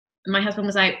now. And my husband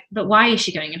was like, but why is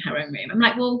she going in her own room? I'm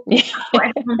like, well, that's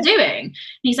what everyone's doing. And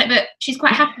he's like, but she's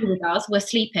quite happy with us. We're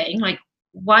sleeping. Like,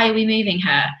 why are we moving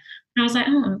her? And I was like,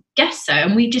 oh, I guess so.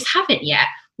 And we just haven't yet.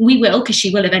 We will, because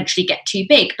she will eventually get too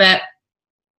big. But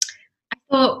I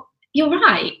thought, you're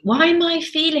right. Why am I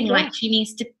feeling like she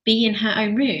needs to be in her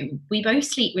own room? We both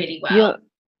sleep really well.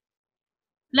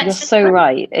 You're so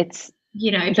right. It's,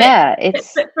 you know, but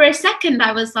for a second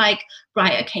I was like,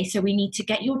 right, okay, so we need to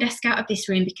get your desk out of this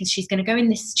room because she's going to go in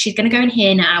this, she's going to go in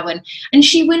here now, and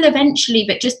she will eventually.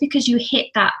 But just because you hit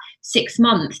that 6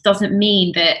 months doesn't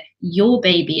mean that your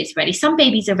baby is ready. Some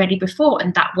babies are ready before,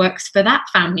 and that works for that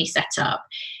family setup.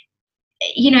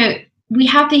 You know, we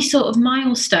have these sort of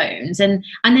milestones, and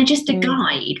they're just a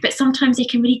guide, but sometimes they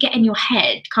can really get in your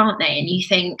head, can't they? And you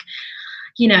think,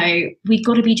 you know, we've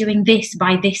got to be doing this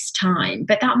by this time,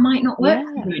 but that might not work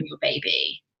for you and your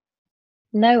baby.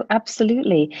 No,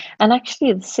 absolutely. And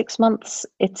actually, the 6 months,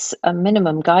 it's a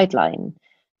minimum guideline.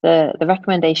 The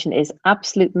recommendation is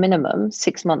absolute minimum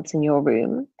 6 months in your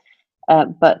room,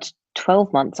 but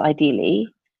 12 months ideally.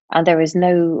 And there is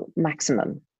no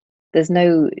maximum. There's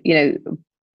no, you know,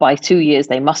 by 2 years,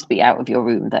 they must be out of your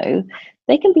room, though.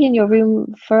 They can be in your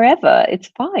room forever. It's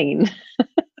fine.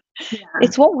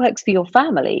 It's what works for your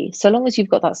family. So long as you've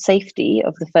got that safety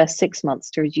of the first 6 months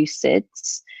to reduce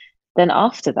SIDS, then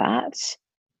after that,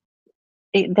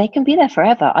 they can be there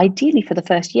forever, ideally for the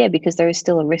first year, because there is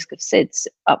still a risk of SIDS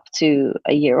up to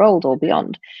a year old or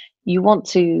beyond. You want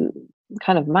to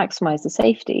kind of maximize the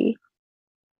safety.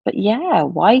 But yeah,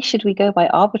 why should we go by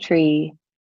arbitrary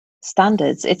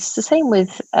standards? It's the same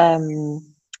with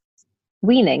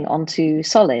weaning onto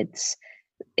solids.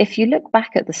 If you look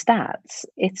back at the stats,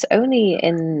 it's only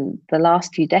in the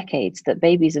last few decades that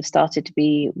babies have started to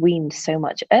be weaned so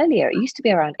much earlier. It used to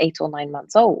be around 8 or 9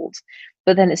 months old,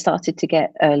 but then it started to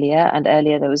get earlier and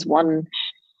earlier. There was one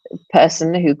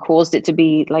person who caused it to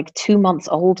be like 2 months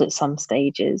old at some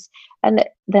stages, and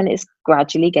then it's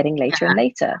gradually getting later and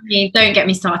later. I mean, don't get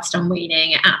me started on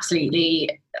weaning.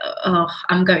 Absolutely,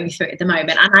 I'm going through it at the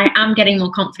moment, and I am getting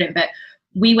more confident, but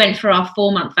we went for our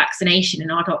 4-month vaccination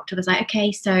and our doctor was like,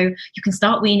 okay, so you can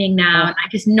start weaning now. And I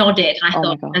just nodded and I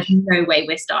thought, there's no way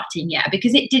we're starting yet,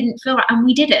 because it didn't feel right, and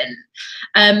we didn't.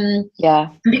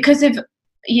 Because of,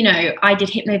 you know, I did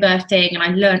hypnobirthing and I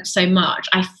learned so much.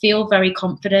 I feel very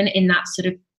confident in that sort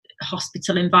of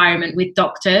hospital environment with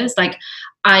doctors. Like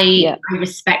I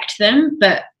respect them,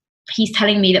 but he's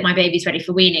telling me that my baby's ready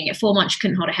for weaning. At 4 months, she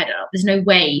couldn't hold her head up. There's no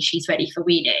way she's ready for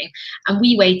weaning. And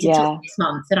we waited till 6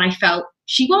 months, and I felt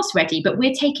she was ready, but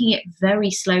we're taking it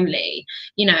very slowly.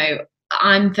 You know,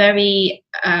 I'm very,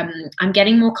 I'm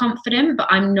getting more confident, but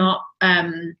I'm not,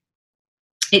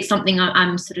 it's something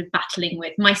I'm sort of battling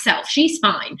with myself. She's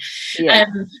fine.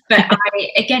 But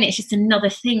again, it's just another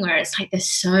thing where it's like, there's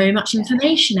so much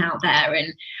information out there,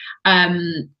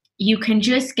 and you can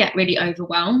just get really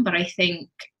overwhelmed. But I think,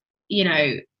 you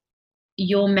know,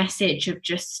 your message of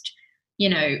just, you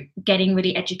know, getting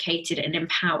really educated and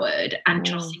empowered and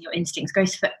trusting your instincts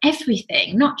goes for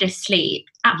everything, not just sleep.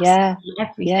 Absolutely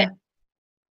everything.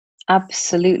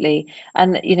 Absolutely.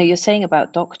 And you're saying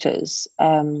about doctors,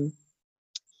 and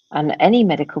any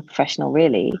medical professional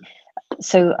really.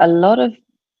 So a lot of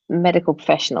medical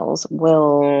professionals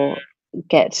will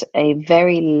get a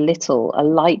a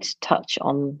light touch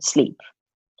on sleep.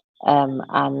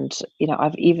 And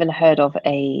I've even heard of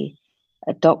a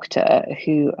doctor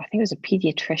who, I think it was a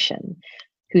pediatrician,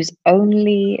 whose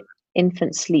only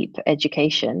infant sleep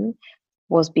education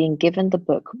was being given the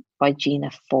book by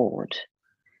Gina Ford.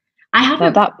 I Now haven't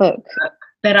read that book, the book,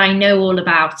 but I know all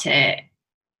about it.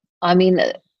 I mean,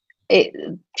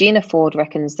 Gina Ford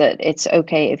reckons that it's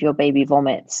okay if your baby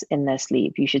vomits in their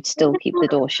sleep. You should still keep the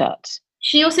door shut.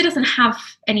 She also doesn't have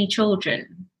any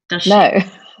children, does she? No,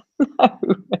 no.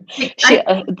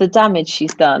 I, The damage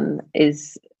she's done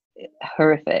is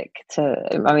horrific.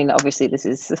 I mean, obviously this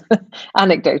is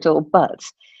anecdotal, but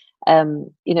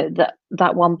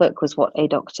that one book was what a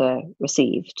doctor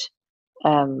received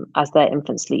as their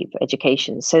infant sleep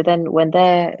education. So then when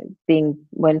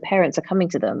parents are coming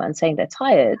to them and saying they're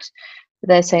tired,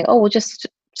 they're saying, oh, well, just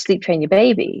sleep train your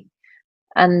baby.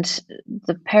 And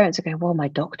the parents are going, well, my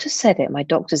doctor said it, my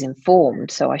doctor's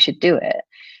informed, so I should do it.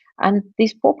 And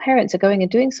these poor parents are going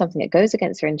and doing something that goes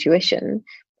against their intuition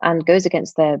and goes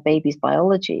against their baby's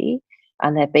biology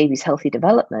and their baby's healthy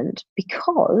development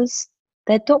because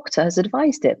their doctor has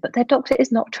advised it, but their doctor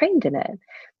is not trained in it.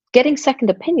 Getting second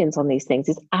opinions on these things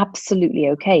is absolutely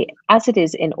okay, as it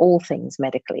is in all things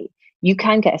medically. You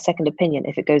can get a second opinion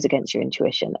if it goes against your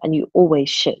intuition, and you always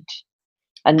should.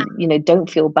 And don't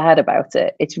feel bad about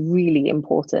it. It's really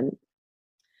important.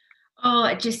 Oh,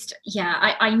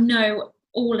 I know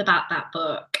all about that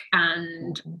book,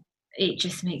 and it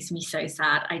just makes me so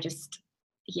sad.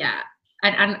 Yeah.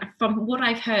 And from what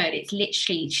I've heard, it's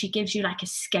literally, she gives you like a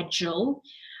schedule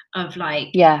of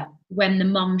like when the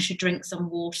mum should drink some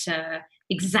water,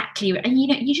 exactly. And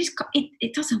you just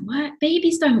it doesn't work.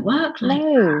 Babies don't work like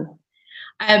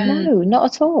that. No,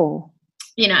 not at all.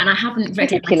 And I haven't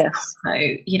read it myself, so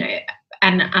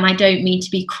and I don't mean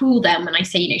to be cruel then when I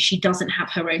say she doesn't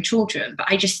have her own children, but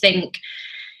I just think,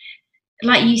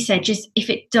 like you said, just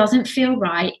if it doesn't feel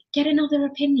right, get another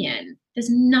opinion. There's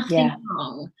nothing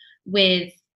wrong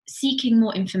with seeking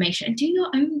more information and do your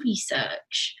own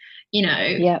research.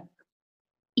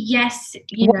 Yes,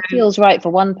 what feels right for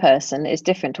one person is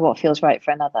different to what feels right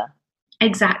for another.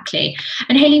 Exactly.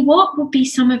 And Hayley, what would be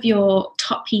some of your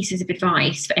top pieces of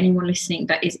advice for anyone listening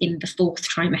that is in the 4th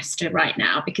trimester right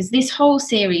now? Because this whole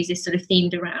series is sort of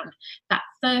themed around that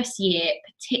first year,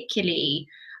 particularly,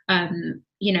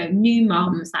 new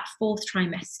mums, that 4th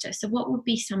trimester. So what would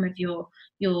be some of your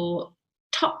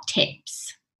top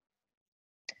tips?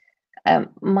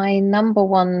 My number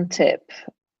one tip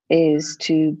is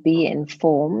to be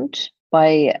informed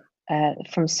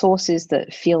from sources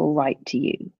that feel right to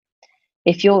you.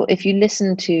 If you're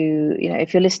listening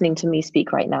to me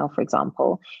speak right now, for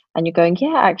example, and you're going,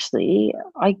 yeah, actually,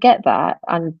 I get that,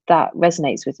 and that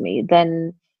resonates with me,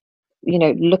 then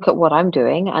look at what I'm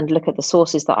doing and look at the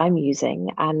sources that I'm using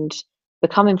and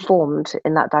become informed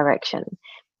in that direction.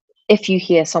 If you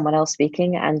hear someone else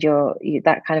speaking and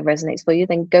that kind of resonates for you,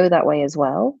 then go that way as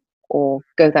well, or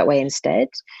go that way instead.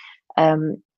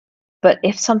 But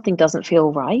if something doesn't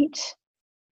feel right,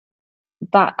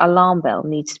 that alarm bell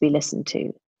needs to be listened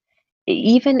to.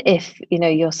 Even if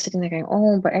you're sitting there going,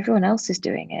 oh, but everyone else is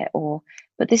doing it,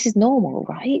 but this is normal,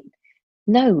 right?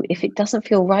 No, if it doesn't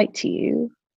feel right to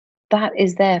you, that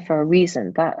is there for a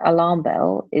reason. That alarm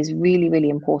bell is really, really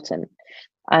important.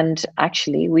 And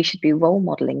actually, we should be role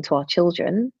modeling to our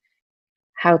children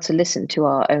how to listen to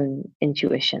our own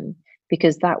intuition,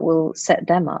 because that will set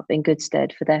them up in good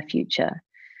stead for their future.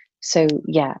 So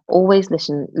yeah, always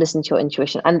listen to your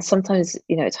intuition. And sometimes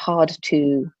it's hard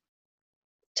to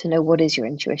know what is your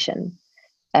intuition.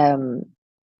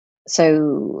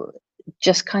 So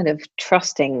just kind of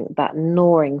trusting that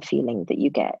gnawing feeling that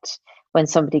you get when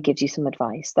somebody gives you some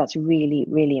advice, that's really,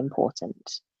 really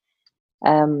important.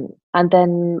 And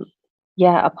then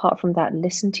apart from that,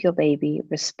 listen to your baby,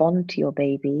 respond to your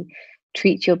baby,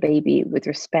 treat your baby with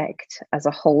respect as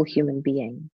a whole human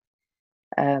being.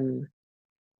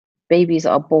 Babies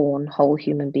are born whole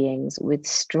human beings with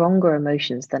stronger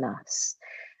emotions than us,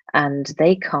 and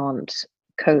they can't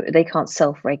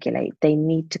self-regulate. They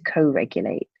need to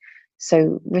co-regulate.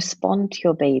 So respond to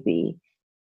your baby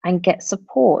and get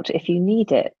support if you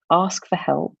need it. Ask for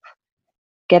help,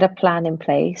 get a plan in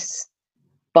place,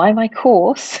 buy my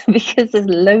course because there's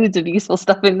loads of useful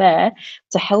stuff in there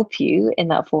to help you in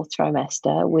that 4th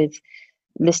trimester with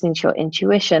listening to your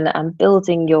intuition and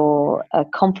building your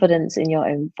confidence in your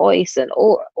own voice and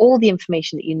all the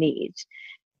information that you need.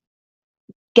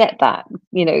 get that,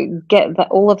 get that,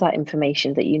 all of that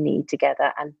information that you need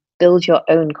together, and build your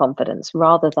own confidence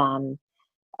rather than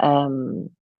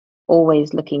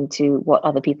always looking to what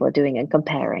other people are doing and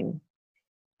comparison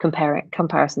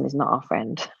is not our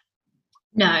friend.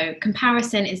 No,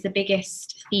 comparison is the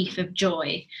biggest thief of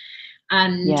joy.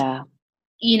 And I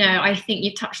think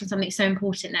you've touched on something so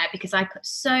important there, because I put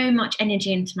so much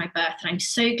energy into my birth, and I'm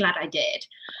so glad I did,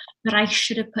 but I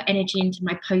should have put energy into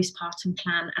my postpartum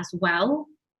plan as well.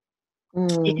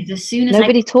 Because as soon as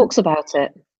nobody talks about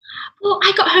it. Well,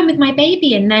 I got home with my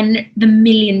baby, and then the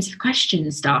millions of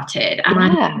questions started, and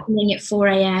I'm morning at 4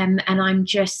 a.m. and I'm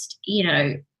just,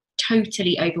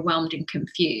 totally overwhelmed and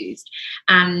confused.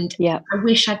 And I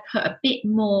wish I'd put a bit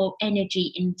more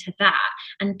energy into that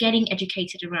and getting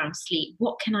educated around sleep.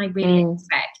 What can I really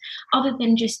expect, other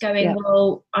than just going,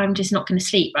 well, I'm just not going to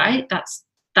sleep, right? That's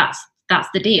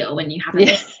the deal when you have a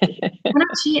baby. And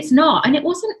actually it's not. And it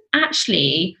wasn't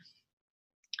actually,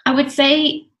 I would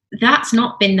say, that's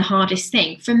not been the hardest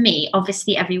thing for me.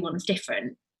 Obviously everyone's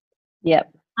different. I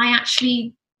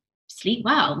actually sleep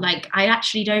well. Like, I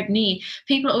actually don't need,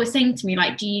 people are always saying to me,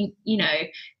 like, do you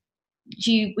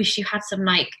wish you had some,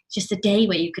 like, just a day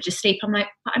where you could just sleep? I'm like,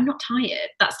 but I'm not tired.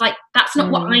 That's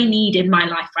not what I need in my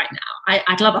life right now.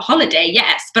 I'd love a holiday,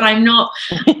 yes, but I'm not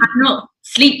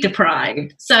sleep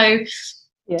deprived. So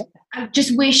I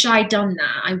just wish I'd done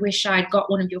that. I wish I'd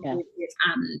got one of your courses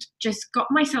and just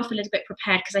got myself a little bit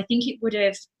prepared, because I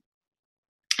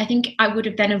think I would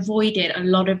have then avoided a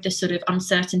lot of the sort of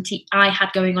uncertainty I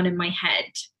had going on in my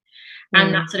head,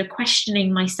 and that sort of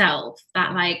questioning myself,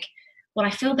 that like, well,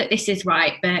 I feel that this is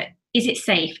right, but is it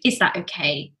safe? Is that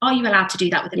okay? Are you allowed to do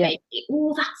that with a baby?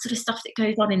 All that sort of stuff that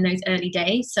goes on in those early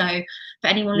days. So for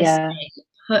anyone listening,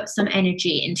 put some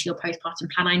energy into your postpartum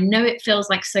plan. I know it feels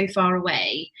like so far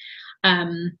away,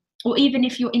 or even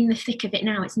if you're in the thick of it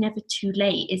now, it's never too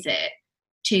late, is it?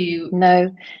 To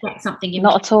get something in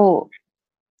not at all.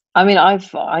 I mean,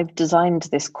 I've designed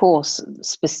this course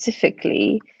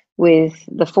specifically with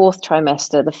the 4th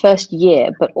trimester, the first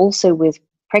year, but also with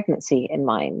pregnancy in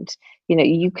mind.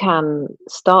 You can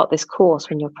start this course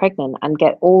when you're pregnant and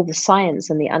get all the science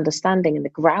and the understanding and the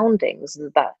groundings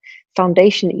and that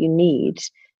foundation that you need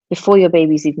before your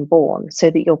baby's even born,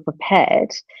 so that you're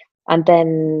prepared. And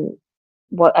then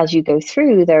as you go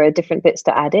through, there are different bits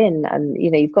to add in, and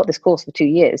you've got this course for 2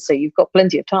 years, so you've got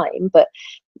plenty of time, but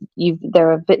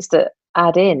there are bits that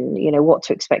add in, what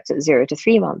to expect at 0 to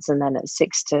 3 months, and then at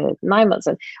 6 to 9 months,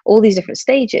 and all these different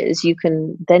stages. You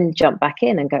can then jump back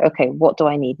in and go, okay, what do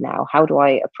I need now? How do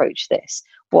I approach this?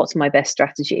 What's my best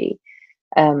strategy?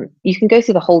 You can go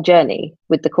through the whole journey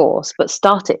with the course, but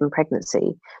start it in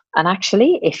pregnancy. And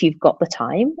actually, if you've got the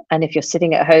time, and if you're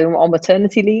sitting at home on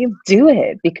maternity leave, do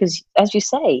it, because as you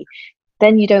say,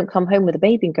 then you don't come home with a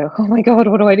baby and go, oh my God,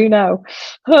 what do I do now?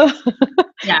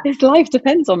 His life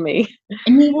depends on me.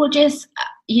 And you will just,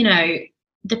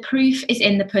 the proof is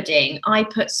in the pudding. I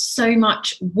put so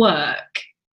much work,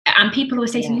 and people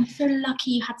always say to me, you're so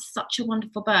lucky you had such a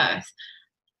wonderful birth.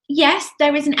 Yes,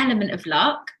 there is an element of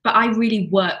luck, but I really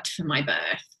worked for my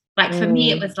birth. Like, for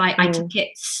me, it was like, I took it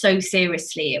so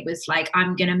seriously. It was like,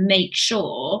 I'm going to make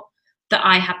sure that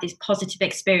I have this positive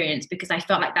experience, because I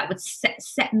felt like that would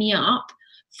set me up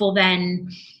for then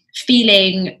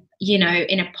feeling, in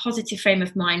a positive frame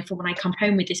of mind for when I come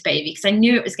home with this baby, because I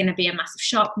knew it was going to be a massive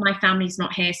shock. My family's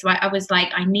not here. So I was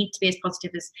like, I need to be as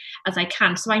positive as I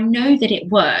can. So I know that it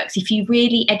works. If you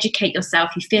really educate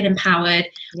yourself, you feel empowered,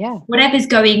 whatever's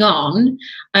going on,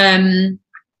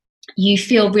 you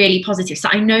feel really positive. So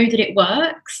I know that it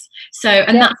works. So,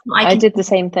 and that's what I did the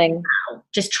same thing. Now,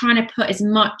 just trying to put as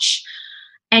much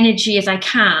energy as I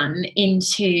can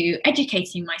into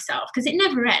educating myself, because it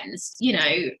never ends,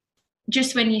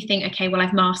 just when you think, okay, well,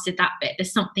 I've mastered that bit,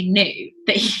 there's something new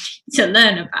that you need to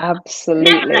learn about.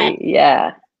 Absolutely.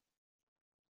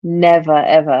 Never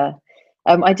ever.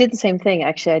 I did the same thing,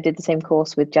 actually. I did the same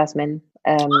course with Jasmine.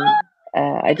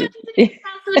 I did.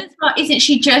 Isn't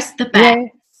she just the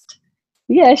best?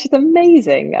 Yeah, she's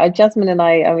amazing. Jasmine and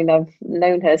I mean, I've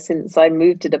known her since I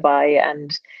moved to Dubai,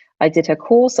 and I did her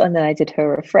course, and then I did her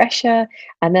refresher,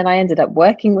 and then I ended up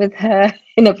working with her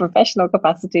in a professional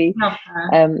capacity.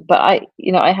 But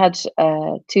I had 2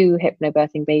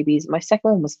 hypnobirthing babies. My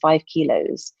second one was 5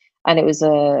 kilos, and it was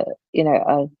a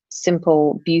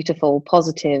simple, beautiful,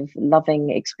 positive, loving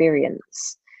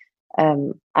experience.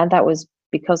 And that was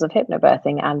because of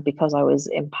hypnobirthing and because I was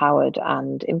empowered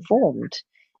and informed.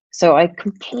 So I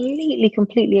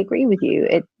completely agree with you.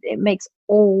 It makes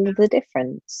all the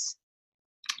difference.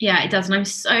 Yeah, it does. And I'm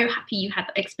so happy you had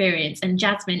that experience. And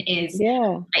Jasmine is,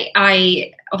 Yeah.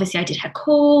 I obviously I did her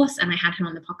course and I had her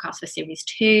on the podcast for series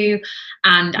 2.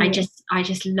 And I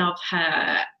just love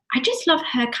her. I just love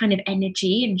her kind of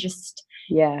energy, and just,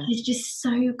 she's just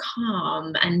so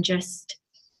calm, and just,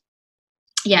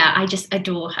 I just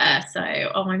adore her. So,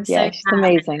 I'm so she's glad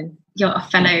amazing. you're a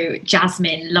fellow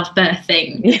Jasmine love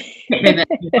birthing.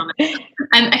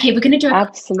 Okay, we're going to do a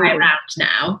Absolutely round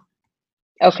now.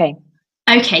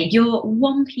 Okay, your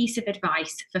one piece of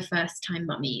advice for first-time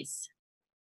mummies.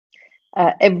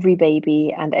 Every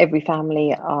baby and every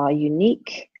family are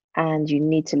unique, and you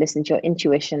need to listen to your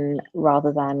intuition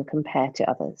rather than compare to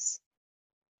others.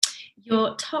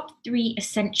 Your top 3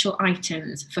 essential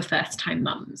items for first-time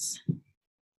mums.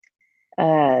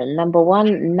 Number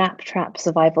 1, nap trap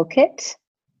survival kit,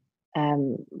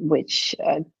 which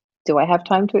do I have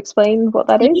time to explain what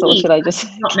that is, or should I just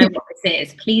not know what this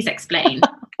is? Please explain.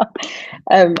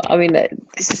 I mean,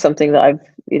 this is something that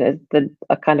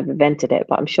I kind of invented it,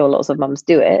 but I'm sure lots of mums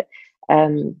do it.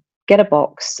 Get a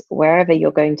box wherever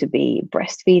you're going to be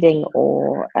breastfeeding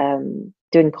or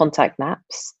doing contact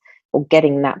naps or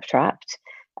getting nap trapped,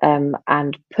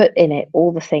 and put in it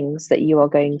all the things that you are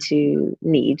going to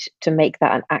need to make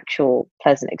that an actual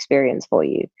pleasant experience for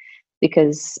you.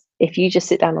 Because if you just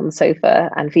sit down on the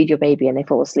sofa and feed your baby and they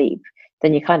fall asleep,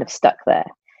 then you're kind of stuck there.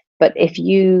 But if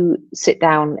you sit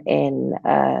down in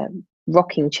a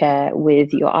rocking chair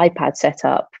with your iPad set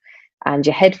up and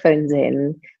your headphones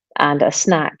in and a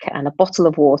snack and a bottle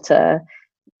of water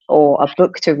or a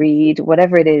book to read,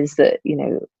 whatever it is that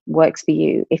works for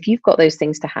you, if you've got those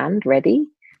things to hand ready,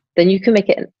 then you can make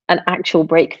it an actual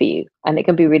break for you, and it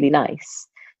can be really nice.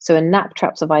 So a nap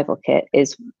trap survival kit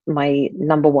is my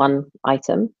number 1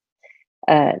 item.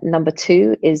 Number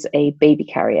 2 is a baby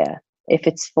carrier. If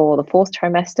it's for the 4th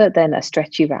trimester, then a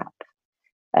stretchy wrap.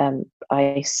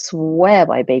 I swear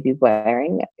by baby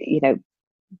wearing.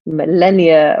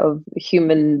 Millennia of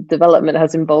human development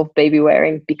has involved baby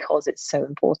wearing because it's so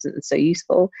important and so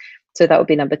useful. So that would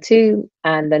be number 2.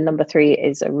 And then number 3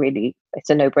 is it's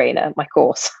a no-brainer, my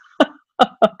course.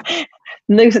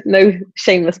 No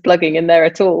shameless plugging in there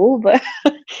at all, but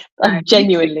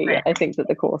genuinely, I think that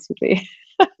the course would be.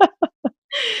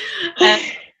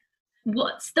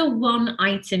 What's the one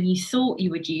item you thought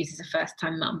you would use as a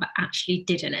first-time mum but actually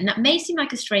didn't? And that may seem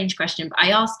like a strange question, but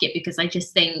I ask it because I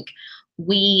just think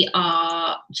we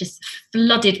are just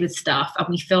flooded with stuff, and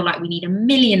we feel like we need a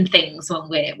million things when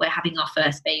we're having our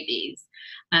first babies,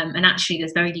 and actually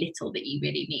there's very little that you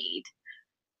really need.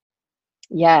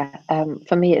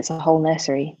 For me, it's a whole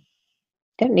nursery.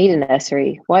 You don't need a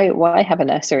nursery. Why have a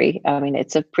nursery? I mean,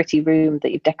 it's a pretty room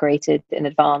that you've decorated in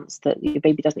advance that your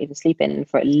baby doesn't even sleep in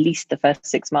for at least the first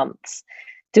 6 months.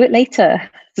 Do it later.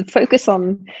 Focus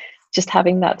on just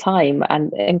having that time.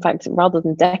 And in fact, rather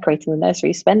than decorating the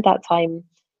nursery, spend that time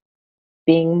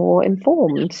being more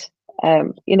informed.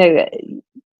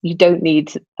 You don't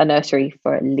need a nursery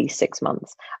for at least 6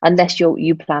 months unless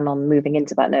you plan on moving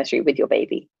into that nursery with your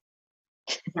baby.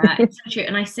 Yeah, it's so true.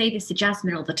 And I say this to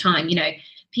Jasmine all the time,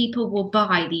 people will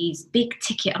buy these big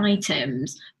ticket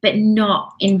items but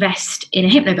not invest in a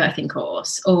hypnobirthing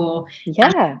course or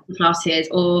classes,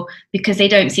 or because they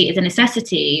don't see it as a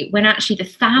necessity, when actually the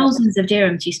thousands of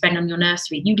dirhams you spend on your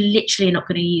nursery, you literally are not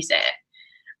going to use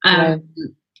it.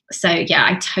 So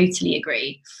I totally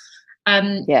agree.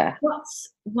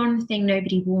 What's one thing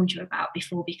nobody warned you about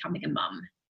before becoming a mum?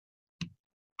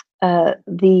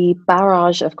 The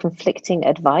barrage of conflicting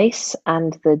advice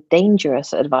and the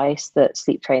dangerous advice that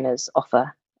sleep trainers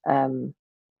offer, and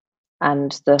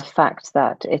the fact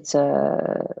that it's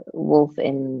a wolf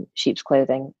in sheep's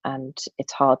clothing and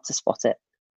it's hard to spot it.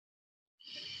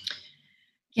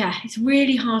 Yeah, it's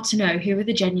really hard to know who are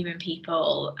the genuine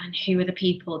people and who are the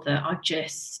people that are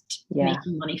just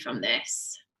making money from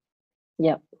this.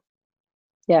 Yeah,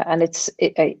 and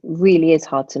it really is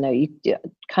hard to know. You're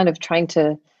kind of trying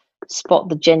to spot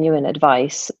the genuine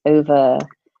advice over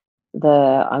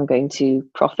I'm going to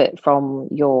profit from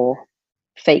your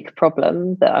fake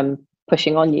problem that I'm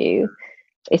pushing on you.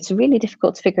 It's really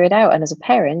difficult to figure it out. And as a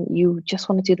parent, you just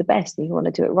want to do the best and you want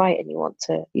to do it right, and you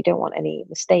don't want any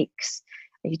mistakes.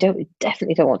 You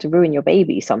definitely don't want to ruin your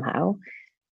baby somehow.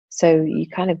 So you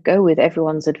kind of go with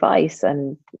everyone's advice,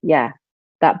 and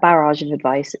that barrage of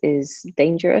advice is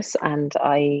dangerous. And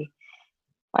I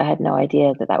had no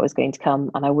idea that was going to come,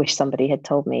 and I wish somebody had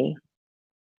told me,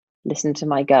 listen to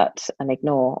my gut and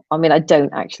ignore. I mean, I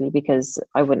don't actually, because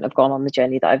I wouldn't have gone on the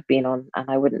journey that I've been on, and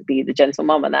I wouldn't be the gentle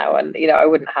mama now, and I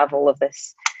wouldn't have all of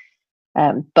this.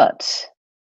 But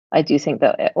I do think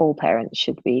that all parents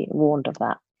should be warned of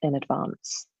that in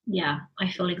advance. Yeah, I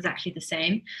feel exactly the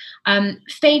same.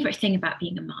 Favorite thing about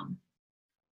being a mum?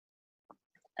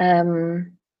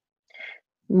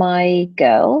 My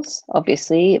girls,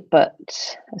 obviously, but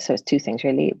so it's two things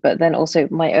really, but then also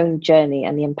my own journey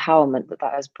and the empowerment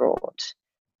that has brought,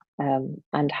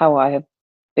 and how I have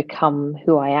become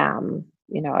who I am.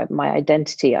 You know, my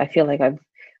identity, I feel like I've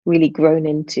really grown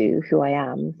into who I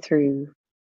am through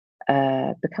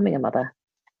becoming a mother.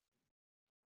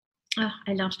 Oh,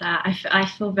 I love that. I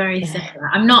feel very similar.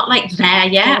 I'm not like there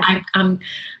yet. I'm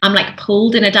like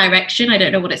pulled in a direction. I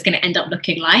don't know what it's going to end up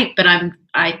looking like, but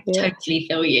I totally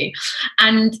feel you.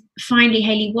 And finally,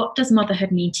 Hayley, what does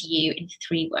motherhood mean to you in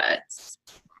 3 words?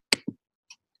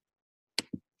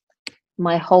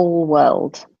 My whole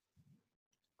world.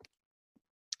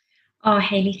 Oh,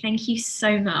 Hayley, thank you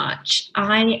so much.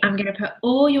 I am going to put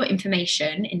all your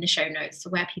information in the show notes, so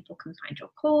where people can find your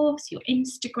course, your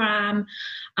Instagram,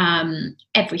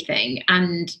 everything.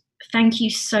 And thank you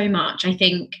so much. I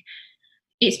think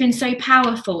it's been so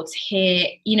powerful to hear,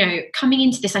 you know, coming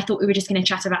into this, I thought we were just going to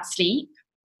chat about sleep.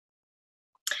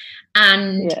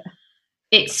 And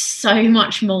it's so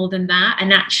much more than that.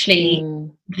 And actually,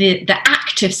 the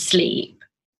act of sleep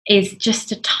is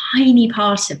just a tiny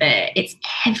part of it. It's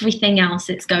everything else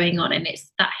that's going on, and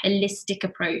it's that holistic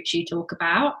approach you talk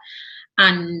about.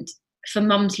 And for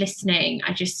mums listening,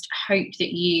 I just hope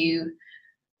that you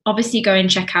obviously go and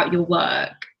check out your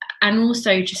work, and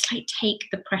also just like take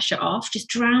the pressure off, just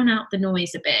drown out the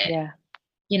noise a bit.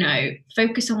 You know,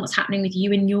 focus on what's happening with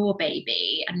you and your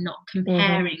baby, and not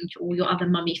comparing to all your other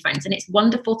mummy friends. And it's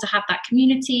wonderful to have that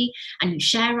community, and you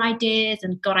share ideas,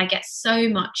 and God, I get so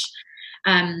much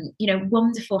you know,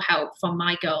 wonderful help from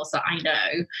my girls that I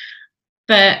know.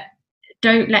 But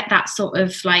don't let that sort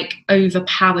of like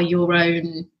overpower your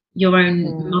own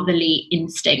motherly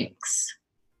instincts.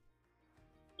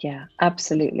 Yeah,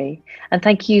 absolutely. And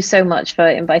thank you so much for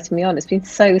inviting me on. It's been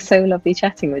so lovely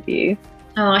chatting with you.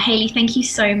 Oh, Hayley, thank you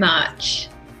so much.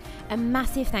 A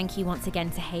massive thank you once again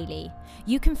to Hayley.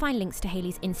 You can find links to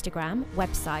Hayley's Instagram,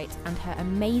 website, and her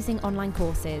amazing online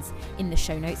courses in the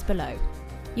show notes below.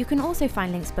 You can also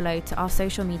find links below to our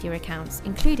social media accounts,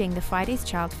 including the Friday's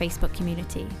Child Facebook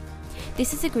community.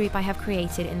 This is a group I have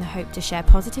created in the hope to share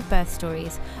positive birth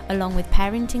stories, along with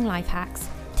parenting life hacks,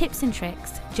 tips and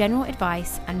tricks, general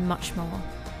advice, and much more.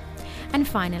 And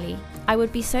finally, I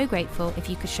would be so grateful if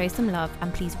you could show some love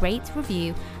and please rate,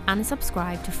 review, and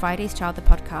subscribe to Friday's Child the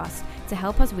podcast to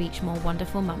help us reach more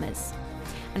wonderful mamas.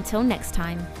 Until next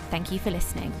time, thank you for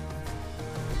listening.